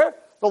last year?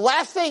 The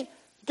last thing,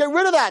 get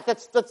rid of that.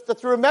 That's the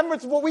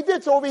remembrance of what we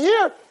did. So over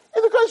here,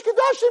 in the Kodesh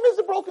Kodashim is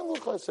the broken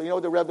luchos. So you know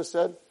what the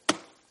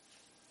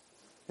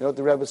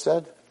Rebbe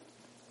said?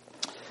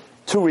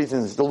 Two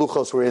reasons the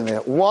luchos were in there.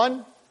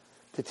 One,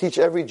 to teach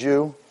every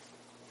Jew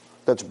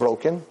that's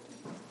broken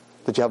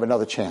that you have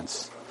another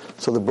chance.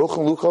 So the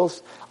broken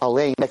luchos are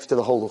laying next to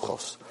the whole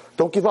luchos.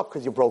 Don't give up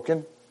because you're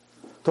broken.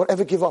 Don't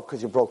ever give up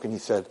because you're broken, he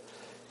said.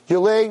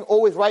 You're laying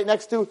always right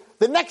next to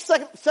the next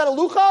set of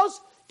luchos.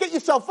 Get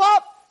yourself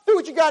up. Do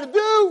what you got to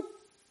do.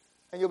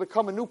 And you'll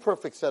become a new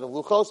perfect set of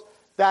luchos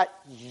that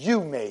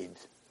you made,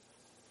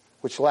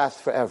 which lasts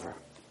forever.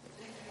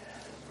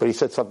 But he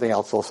said something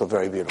else also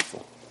very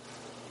beautiful.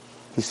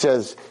 He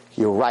says,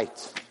 you're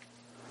right.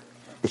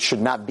 It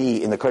should not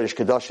be in the Kodesh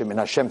Kodashim in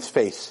Hashem's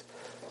face.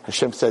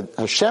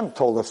 Hashem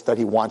told us that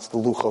he wants the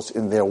luchos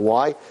in there.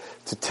 Why?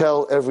 To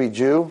tell every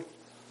Jew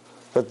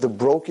that the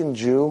broken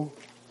Jew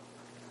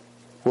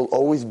will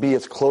always be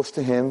as close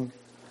to him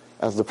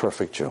as the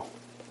perfect Jew.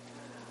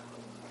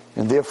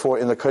 And therefore,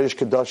 in the Kodesh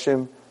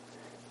Kodashim,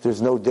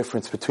 there's no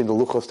difference between the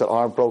luchos that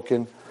are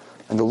broken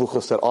and the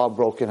luchos that are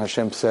broken.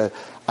 Hashem said,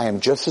 I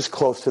am just as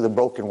close to the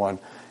broken one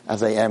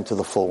as I am to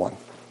the full one.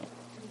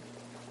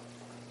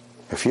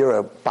 If you're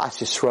a Bas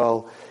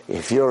Yisrael,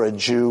 if you're a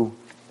Jew,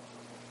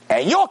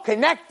 and you're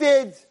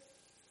connected,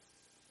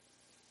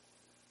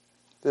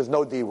 there's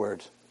no D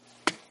word.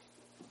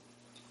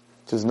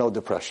 There's no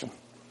depression.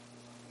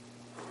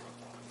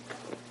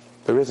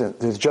 There isn't.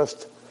 There's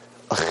just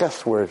a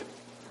ches word.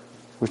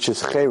 which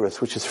is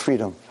Cheres, which is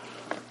freedom.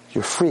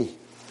 You're free.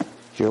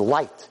 You're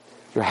light.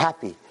 You're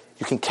happy.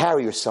 You can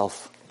carry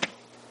yourself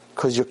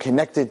because you're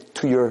connected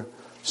to your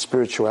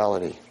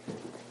spirituality.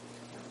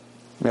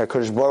 May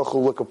HaKadosh Baruch Hu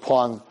look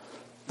upon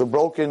the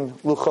broken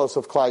luchos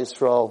of Klal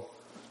Yisrael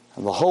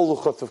and the whole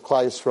luchos of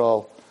Klal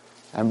Yisrael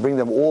and bring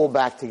them all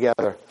back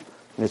together.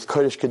 And it's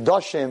Kodesh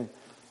Kedoshim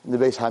in the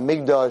Beis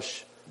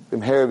HaMikdash.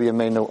 B'mhera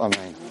b'yameinu,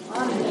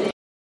 amen.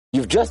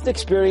 You've just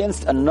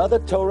experienced another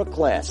Torah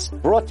class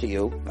brought to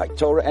you by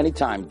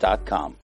TorahAnytime.com.